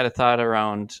guess I had a thought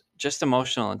around just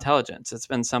emotional intelligence. It's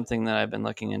been something that I've been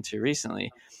looking into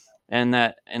recently, and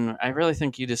I really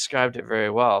think you described it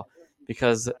very well,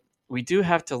 because we do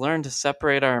have to learn to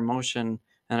separate our emotion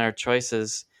and our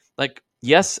choices. Like,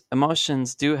 yes,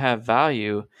 emotions do have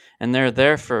value and they're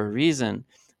there for a reason,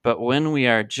 but when we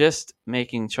are just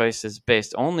making choices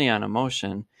based only on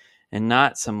emotion and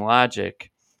not some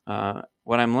logic,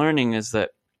 what I'm learning is that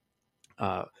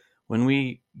when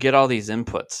we get all these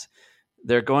inputs,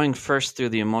 they're going first through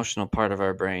the emotional part of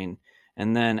our brain,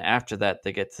 and then after that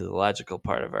they get to the logical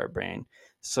part of our brain.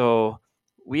 So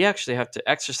we actually have to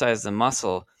exercise the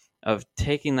muscle of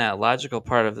taking that logical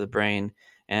part of the brain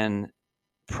and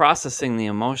processing the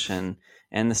emotion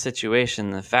and the situation,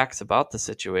 the facts about the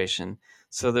situation,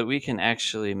 so that we can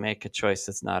actually make a choice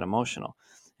that's not emotional.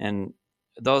 And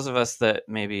those of us that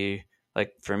maybe,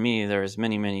 like for me, there was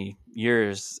many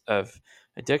years of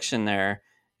addiction there.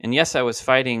 And yes, I was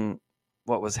fighting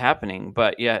what was happening,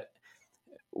 but yet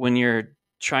when you're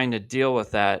trying to deal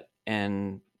with that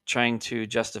and trying to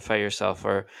justify yourself,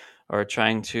 or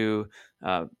trying to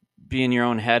be in your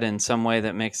own head in some way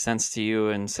that makes sense to you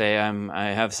and say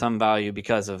I have some value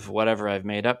because of whatever I've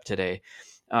made up today,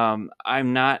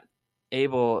 I'm not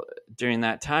able during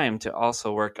that time to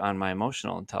also work on my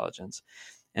emotional intelligence.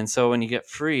 And so when you get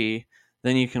free,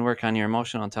 then you can work on your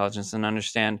emotional intelligence and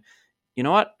understand, you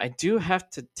know what, I do have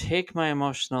to take my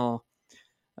emotional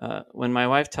when my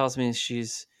wife tells me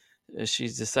she's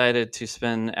decided to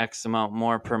spend X amount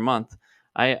more per month,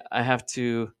 I have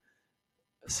to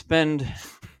spend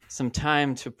some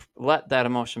time to let that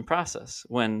emotion process.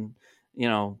 When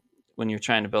you're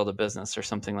trying to build a business or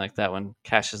something like that, when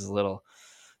cash is a little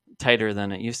tighter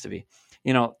than it used to be,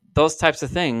 those types of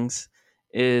things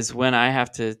is when I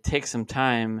have to take some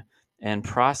time and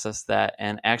process that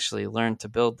and actually learn to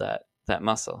build that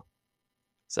muscle.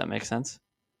 Does that make sense?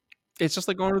 It's just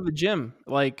like going to the gym.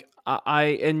 Like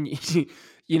I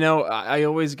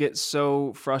always get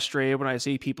so frustrated when I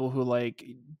see people who like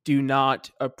do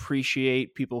not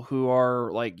appreciate people who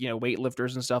are like,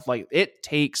 weightlifters and stuff. Like, it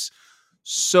takes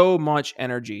so much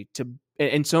energy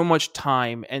and so much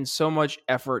time and so much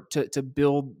effort to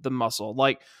build the muscle.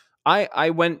 Like,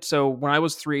 so when I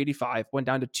was 385, went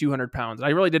down to 200 pounds. And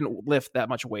I really didn't lift that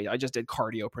much weight. I just did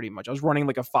cardio pretty much. I was running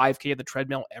like a 5K at the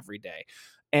treadmill every day.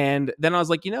 And then I was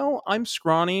like, I'm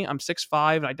scrawny. I'm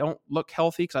 6'5", and I don't look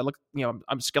healthy because I look,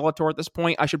 I'm Skeletor at this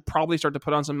point. I should probably start to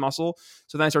put on some muscle.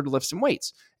 So then I started to lift some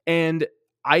weights. And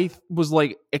I was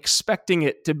like expecting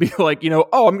it to be like, I'm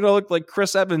going to look like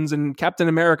Chris Evans and Captain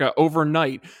America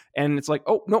overnight. And it's like,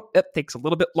 oh, no, it takes a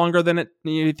little bit longer than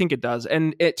you think it does.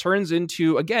 And it turns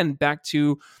into, again, back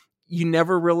to you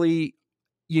never really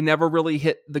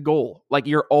hit the goal. Like,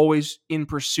 you're always in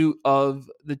pursuit of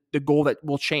the goal that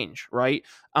will change, right?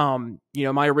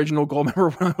 My original goal,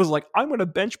 remember when I was like, I'm going to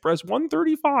bench press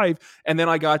 135. And then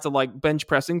I got to like bench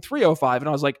pressing 305. And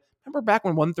I was like, remember back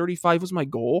when 135 was my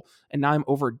goal and now I'm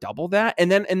over double that?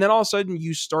 And then all of a sudden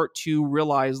you start to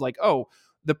realize like, oh,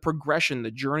 the progression,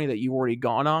 the journey that you've already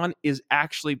gone on is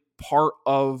actually part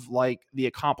of like the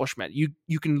accomplishment.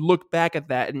 You can look back at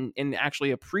that and actually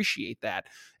appreciate that.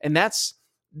 And that's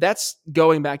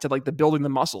going back to like the building the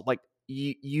muscle. Like,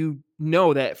 you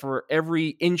know that for every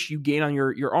inch you gain on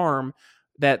your arm,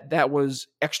 that was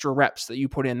extra reps that you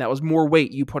put in, that was more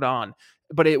weight you put on,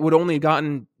 but it would only have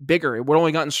gotten bigger. It would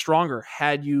only gotten stronger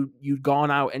had you'd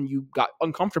gone out and you got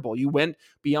uncomfortable. You went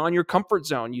beyond your comfort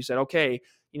zone. You said, okay,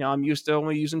 I'm used to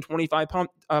only using 25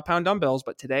 pound dumbbells,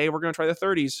 but today we're going to try the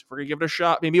 30s. We're going to give it a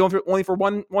shot. Maybe only for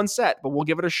one set, but we'll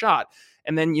give it a shot.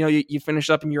 And then, you finish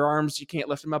up in your arms. You can't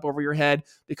lift them up over your head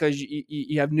because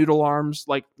you have noodle arms,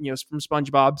 like, from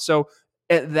SpongeBob. So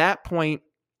at that point,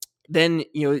 Then,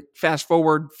 fast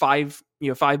forward 5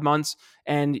 months,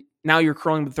 and now you're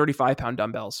curling with 35-pound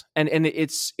dumbbells, and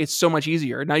it's so much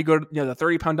easier. Now you go to the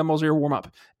 30-pound dumbbells are your warm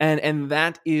up, and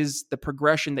that is the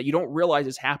progression that you don't realize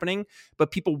is happening,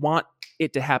 but people want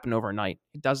it to happen overnight.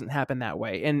 It doesn't happen that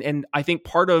way, and I think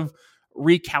part of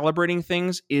recalibrating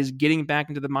things is getting back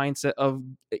into the mindset of,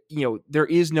 there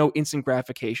is no instant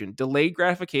gratification. Delayed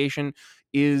gratification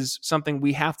is something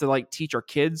we have to teach our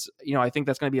kids. I think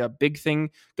that's going to be a big thing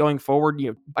going forward.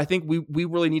 I think we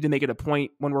really need to make it a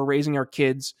point when we're raising our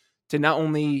kids to not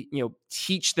only,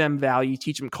 teach them value,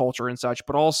 teach them culture and such,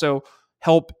 but also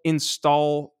help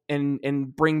install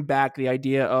and bring back the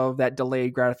idea of that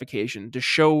delayed gratification, to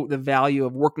show the value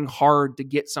of working hard to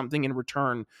get something in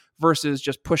return versus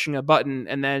just pushing a button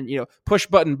and then, push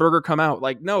button, burger come out.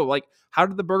 No, how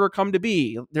did the burger come to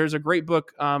be? There's a great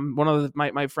book. One of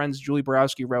my friends, Julie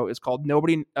Borowski, wrote. It's called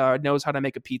Nobody Knows How to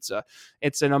Make a Pizza.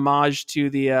 It's an homage to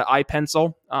the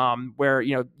iPencil, where,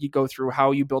 you go through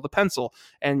how you build a pencil,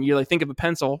 and you think of a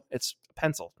pencil, it's a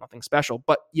pencil, nothing special,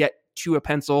 but yet to a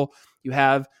pencil, you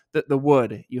have the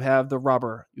wood, you have the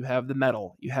rubber, you have the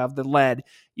metal, you have the lead,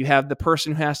 you have the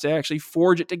person who has to actually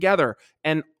forge it together,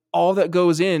 and all that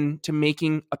goes into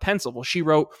making a pencil. Well, she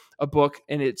wrote a book,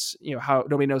 and it's, how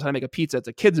Nobody Knows How to Make a Pizza. It's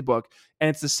a kid's book, and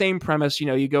it's the same premise.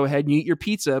 You go ahead and you eat your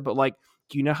pizza, but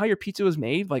do you know how your pizza was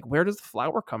made? Where does the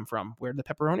flour come from? Where did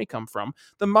the pepperoni come from?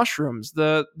 The mushrooms,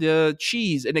 the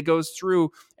cheese, and it goes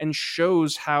through and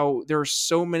shows how there are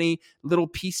so many little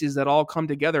pieces that all come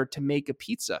together to make a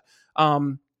pizza.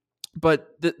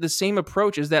 But the same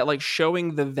approach is that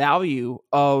showing the value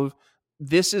of,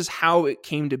 this is how it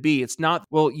came to be. It's not,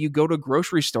 well, you go to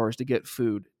grocery stores to get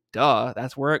food. Duh,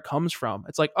 that's where it comes from.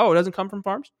 It's it doesn't come from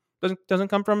farms. Doesn't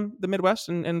come from the Midwest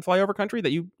and flyover country that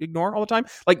you ignore all the time.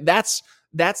 That's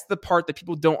the part that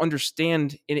people don't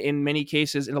understand in many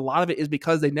cases. And a lot of it is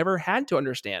because they never had to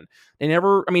understand. I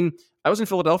was in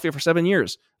Philadelphia for 7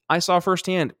 years. I saw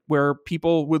firsthand where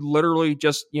people would literally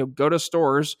just, go to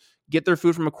stores, get their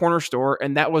food from a corner store,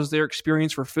 and that was their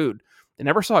experience for food. They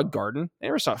never saw a garden. They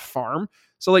never saw a farm.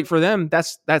 So for them,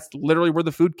 that's literally where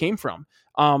the food came from.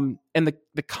 And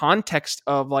the context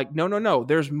of no,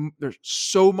 there's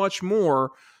so much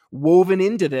more woven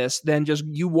into this than just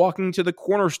you walking to the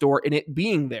corner store and it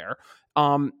being there.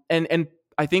 And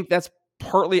I think that's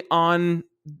partly on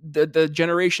the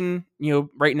generation,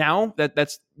 right now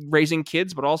that's raising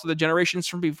kids, but also the generations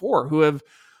from before who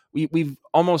we've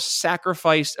almost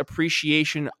sacrificed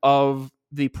appreciation of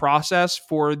the process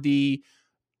for the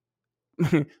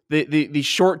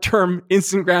short-term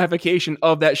instant gratification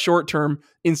of that short-term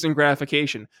instant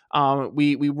gratification.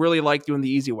 We really like doing the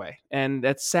easy way, and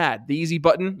that's sad. The easy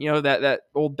button, that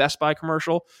old Best Buy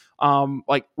commercial,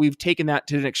 we've taken that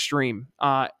to an extreme,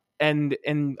 and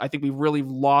I think we've really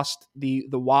lost the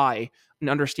why and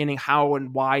understanding how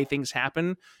and why things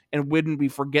happen. And when we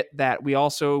forget that, we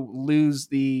also lose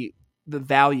the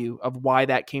value of why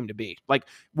that came to be.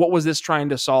 What was this trying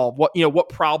to solve? What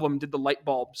problem did the light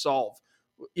bulb solve?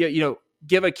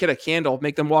 Give a kid a candle,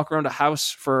 make them walk around a house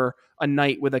for a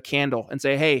night with a candle and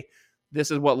say, hey,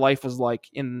 this is what life was like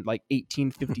in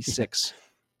 1856.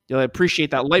 You'll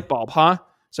appreciate that light bulb, huh?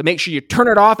 So make sure you turn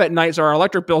it off at night so our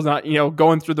electric bill's not,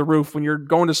 going through the roof when you're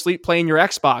going to sleep playing your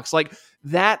Xbox.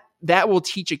 That will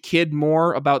teach a kid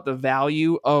more about the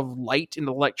value of light and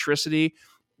electricity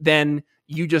than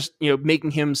you just,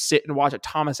 making him sit and watch a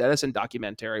Thomas Edison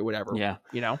documentary, whatever. Yeah.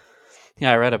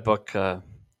 Yeah, I read a book, I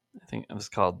think it was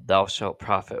called Thou Shalt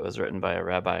Prophet. It was written by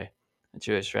a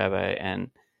Jewish rabbi, and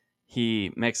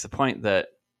he makes the point that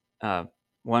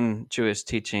one Jewish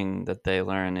teaching that they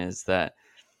learn is that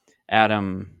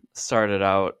Adam started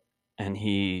out and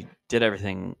he did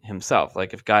everything himself.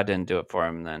 If God didn't do it for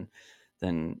him,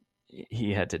 then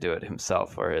he had to do it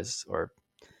himself, or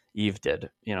Eve did,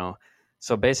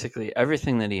 So basically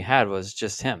everything that he had was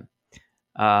just him.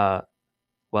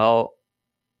 Well,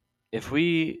 if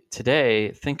we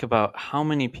today think about how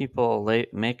many people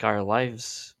make our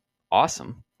lives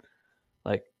awesome,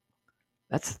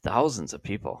 that's thousands of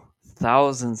people.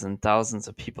 Thousands and thousands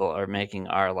of people are making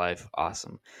our life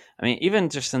awesome. Even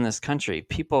just in this country,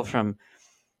 people from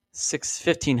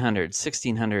 1500s,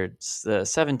 1600s, the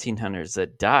 1700s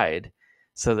that died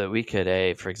so that we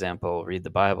could, for example, read the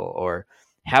Bible or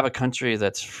have a country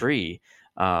that's free.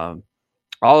 All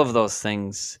of those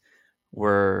things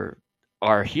are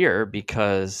here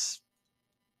because,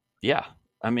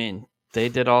 they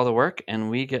did all the work and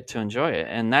we get to enjoy it.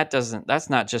 And that's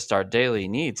not just our daily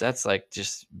needs. That's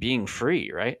just being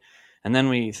free, right? And then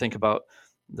we think about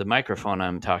the microphone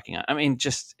I'm talking on.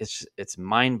 it's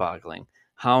mind-boggling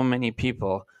how many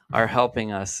people are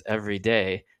helping us every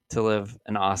day to live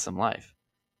an awesome life.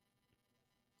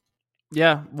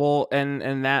 Yeah, well,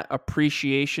 and that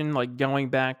appreciation, like going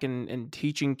back and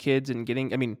teaching kids and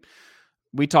getting, I mean,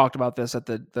 we talked about this at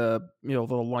the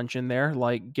little luncheon there,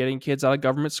 like getting kids out of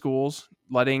government schools,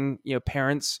 letting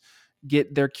parents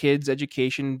get their kids'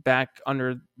 education back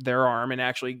under their arm, and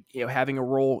actually having a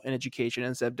role in education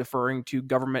instead of deferring to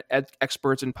government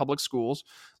experts in public schools.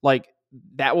 Like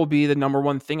that will be the number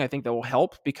one thing I think that will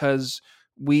help, because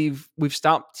we've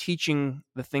stopped teaching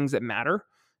the things that matter.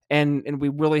 And we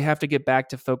really have to get back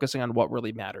to focusing on what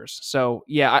really matters. So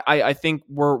yeah, I think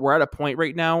we're at a point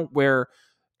right now where,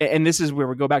 and this is where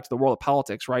we go back to the world of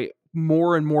politics, right?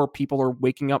 More and more people are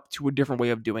waking up to a different way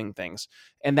of doing things.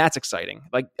 And that's exciting.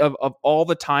 Like of all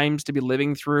the times to be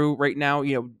living through right now,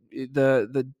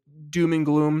 the doom and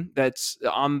gloom that's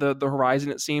on the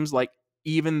horizon, it seems like,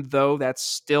 even though that's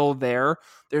still there,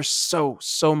 there's so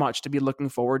much to be looking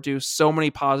forward to. So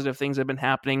many positive things have been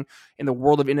happening in the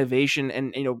world of innovation,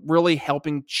 and really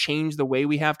helping change the way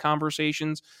we have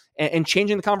conversations, and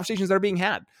changing the conversations that are being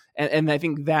had. And I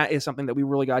think that is something that we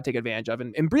really got to take advantage of,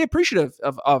 and be appreciative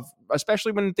of,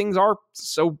 especially when things are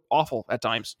so awful at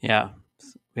times. Yeah,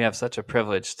 we have such a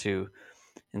privilege to,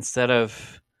 instead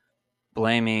of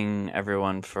blaming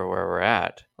everyone for where we're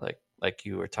at, like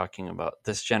you were talking about,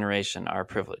 this generation, our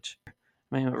privilege. I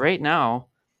mean, right now,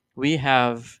 we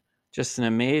have just an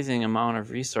amazing amount of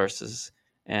resources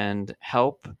and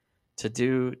help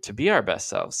to be our best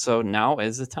selves. So now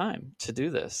is the time to do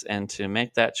this and to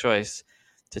make that choice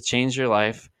to change your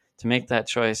life, to make that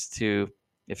choice to,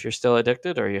 if you're still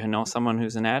addicted or you know someone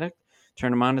who's an addict, turn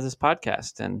them on to this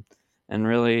podcast and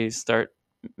really start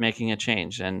making a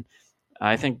change. And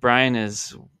I think Brian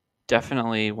is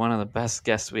definitely one of the best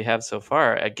guests we have so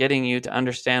far at getting you to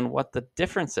understand what the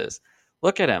difference is.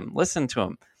 Look at him, listen to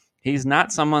him. He's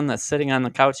not someone that's sitting on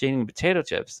the couch eating potato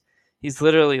chips. He's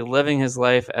literally living his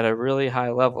life at a really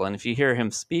high level. And if you hear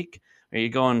him speak, or you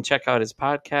go and check out his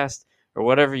podcast, or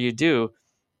whatever you do,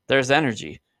 there's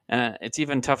energy. And it's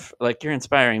even tough. Like, you're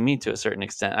inspiring me to a certain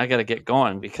extent. I got to get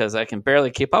going because I can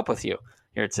barely keep up with you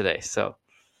here today. So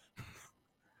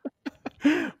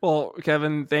Well,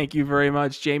 Kevin, thank you very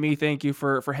much. Jamie, thank you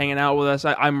for hanging out with us.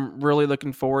 I'm really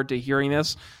looking forward to hearing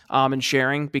this, and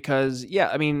sharing, because yeah,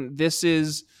 I mean, this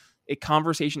is a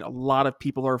conversation a lot of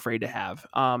people are afraid to have.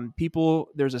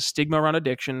 There's a stigma around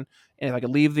addiction, and if I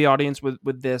could leave the audience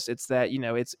with this, it's that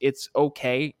it's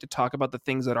okay to talk about the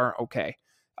things that aren't okay.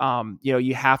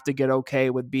 You have to get okay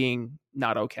with being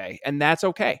not okay, and that's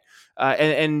okay.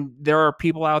 And there are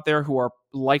people out there who are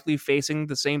likely facing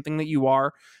the same thing that you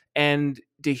are, and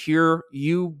to hear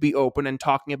you be open and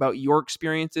talking about your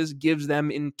experiences gives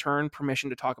them in turn permission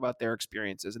to talk about their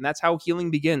experiences. And that's how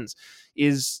healing begins,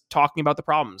 is talking about the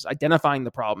problems, identifying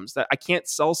the problems. That I can't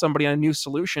sell somebody on a new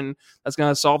solution that's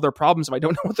going to solve their problems if I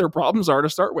don't know what their problems are to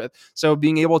start with. So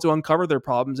being able to uncover their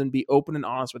problems and be open and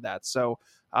honest with that. So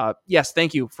yes,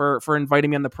 thank you for inviting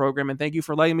me on the program, and thank you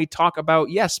for letting me talk about,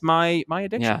 yes, my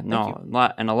addiction. yeah, no,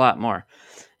 a lot more.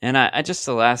 And I just,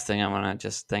 the last thing I want to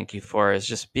just thank you for is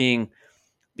just being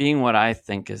what I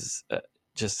think is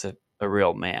just a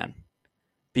real man.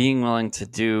 Being willing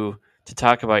to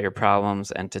talk about your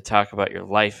problems and to talk about your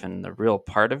life, and the real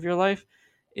part of your life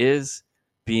is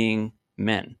being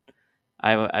men.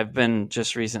 I've been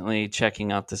just recently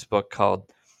checking out this book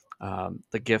called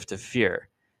The Gift of Fear.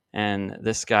 And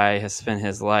this guy has spent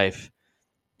his life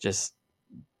just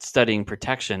studying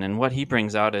protection. And what he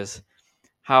brings out is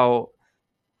how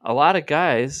a lot of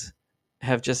guys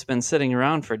have just been sitting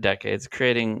around for decades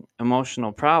creating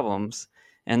emotional problems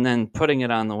and then putting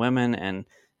it on the women and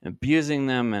abusing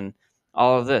them and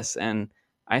all of this. And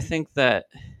I think that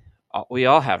we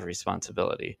all have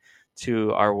responsibility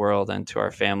to our world and to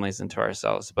our families and to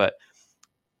ourselves. But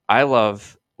I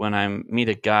love when I meet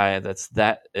a guy that's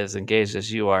that as engaged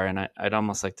as you are, and I'd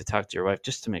almost like to talk to your wife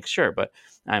just to make sure, but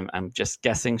I'm just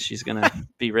guessing she's gonna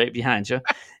be right behind you.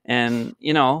 And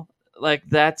like,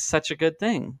 that's such a good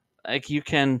thing. Like, you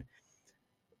can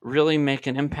really make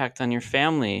an impact on your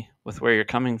family with where you're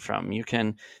coming from. You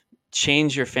can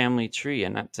change your family tree.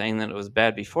 And not saying that it was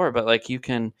bad before, but like, you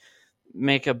can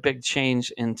make a big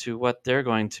change into what they're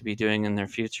going to be doing in their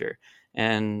future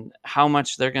and how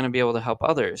much they're going to be able to help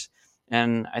others.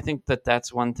 And I think that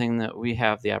that's one thing that we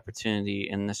have the opportunity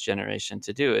in this generation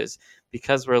to do, is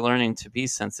because we're learning to be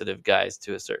sensitive guys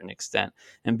to a certain extent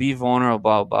and be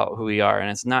vulnerable about who we are. And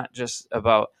it's not just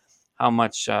about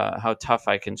how tough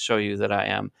I can show you that I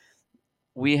am.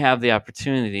 We have the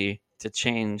opportunity to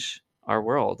change our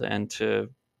world and to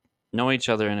know each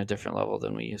other in a different level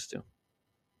than we used to.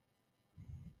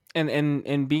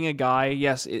 And being a guy,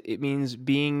 yes, it means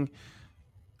being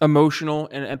emotional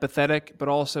and empathetic, but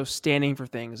also standing for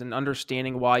things and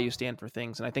understanding why you stand for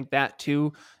things. And I think that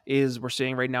too is, we're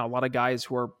seeing right now a lot of guys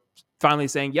who are finally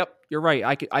saying, yep, you're right.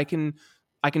 I can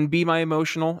be my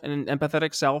emotional and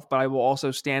empathetic self, but I will also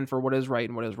stand for what is right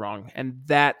and what is wrong. And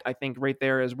that, I think, right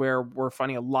there is where we're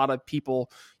finding a lot of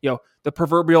people, the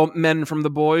proverbial men from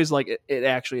the boys, like it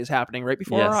actually is happening right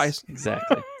before our eyes.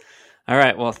 Exactly. All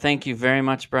right. Well, thank you very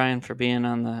much, Brian, for being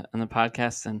on the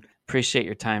podcast, and appreciate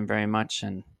your time very much.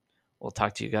 And we'll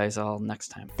talk to you guys all next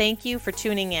time. Thank you for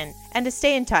tuning in. And to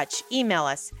stay in touch, email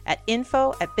us at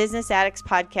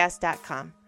info@businessaddictspodcast.com.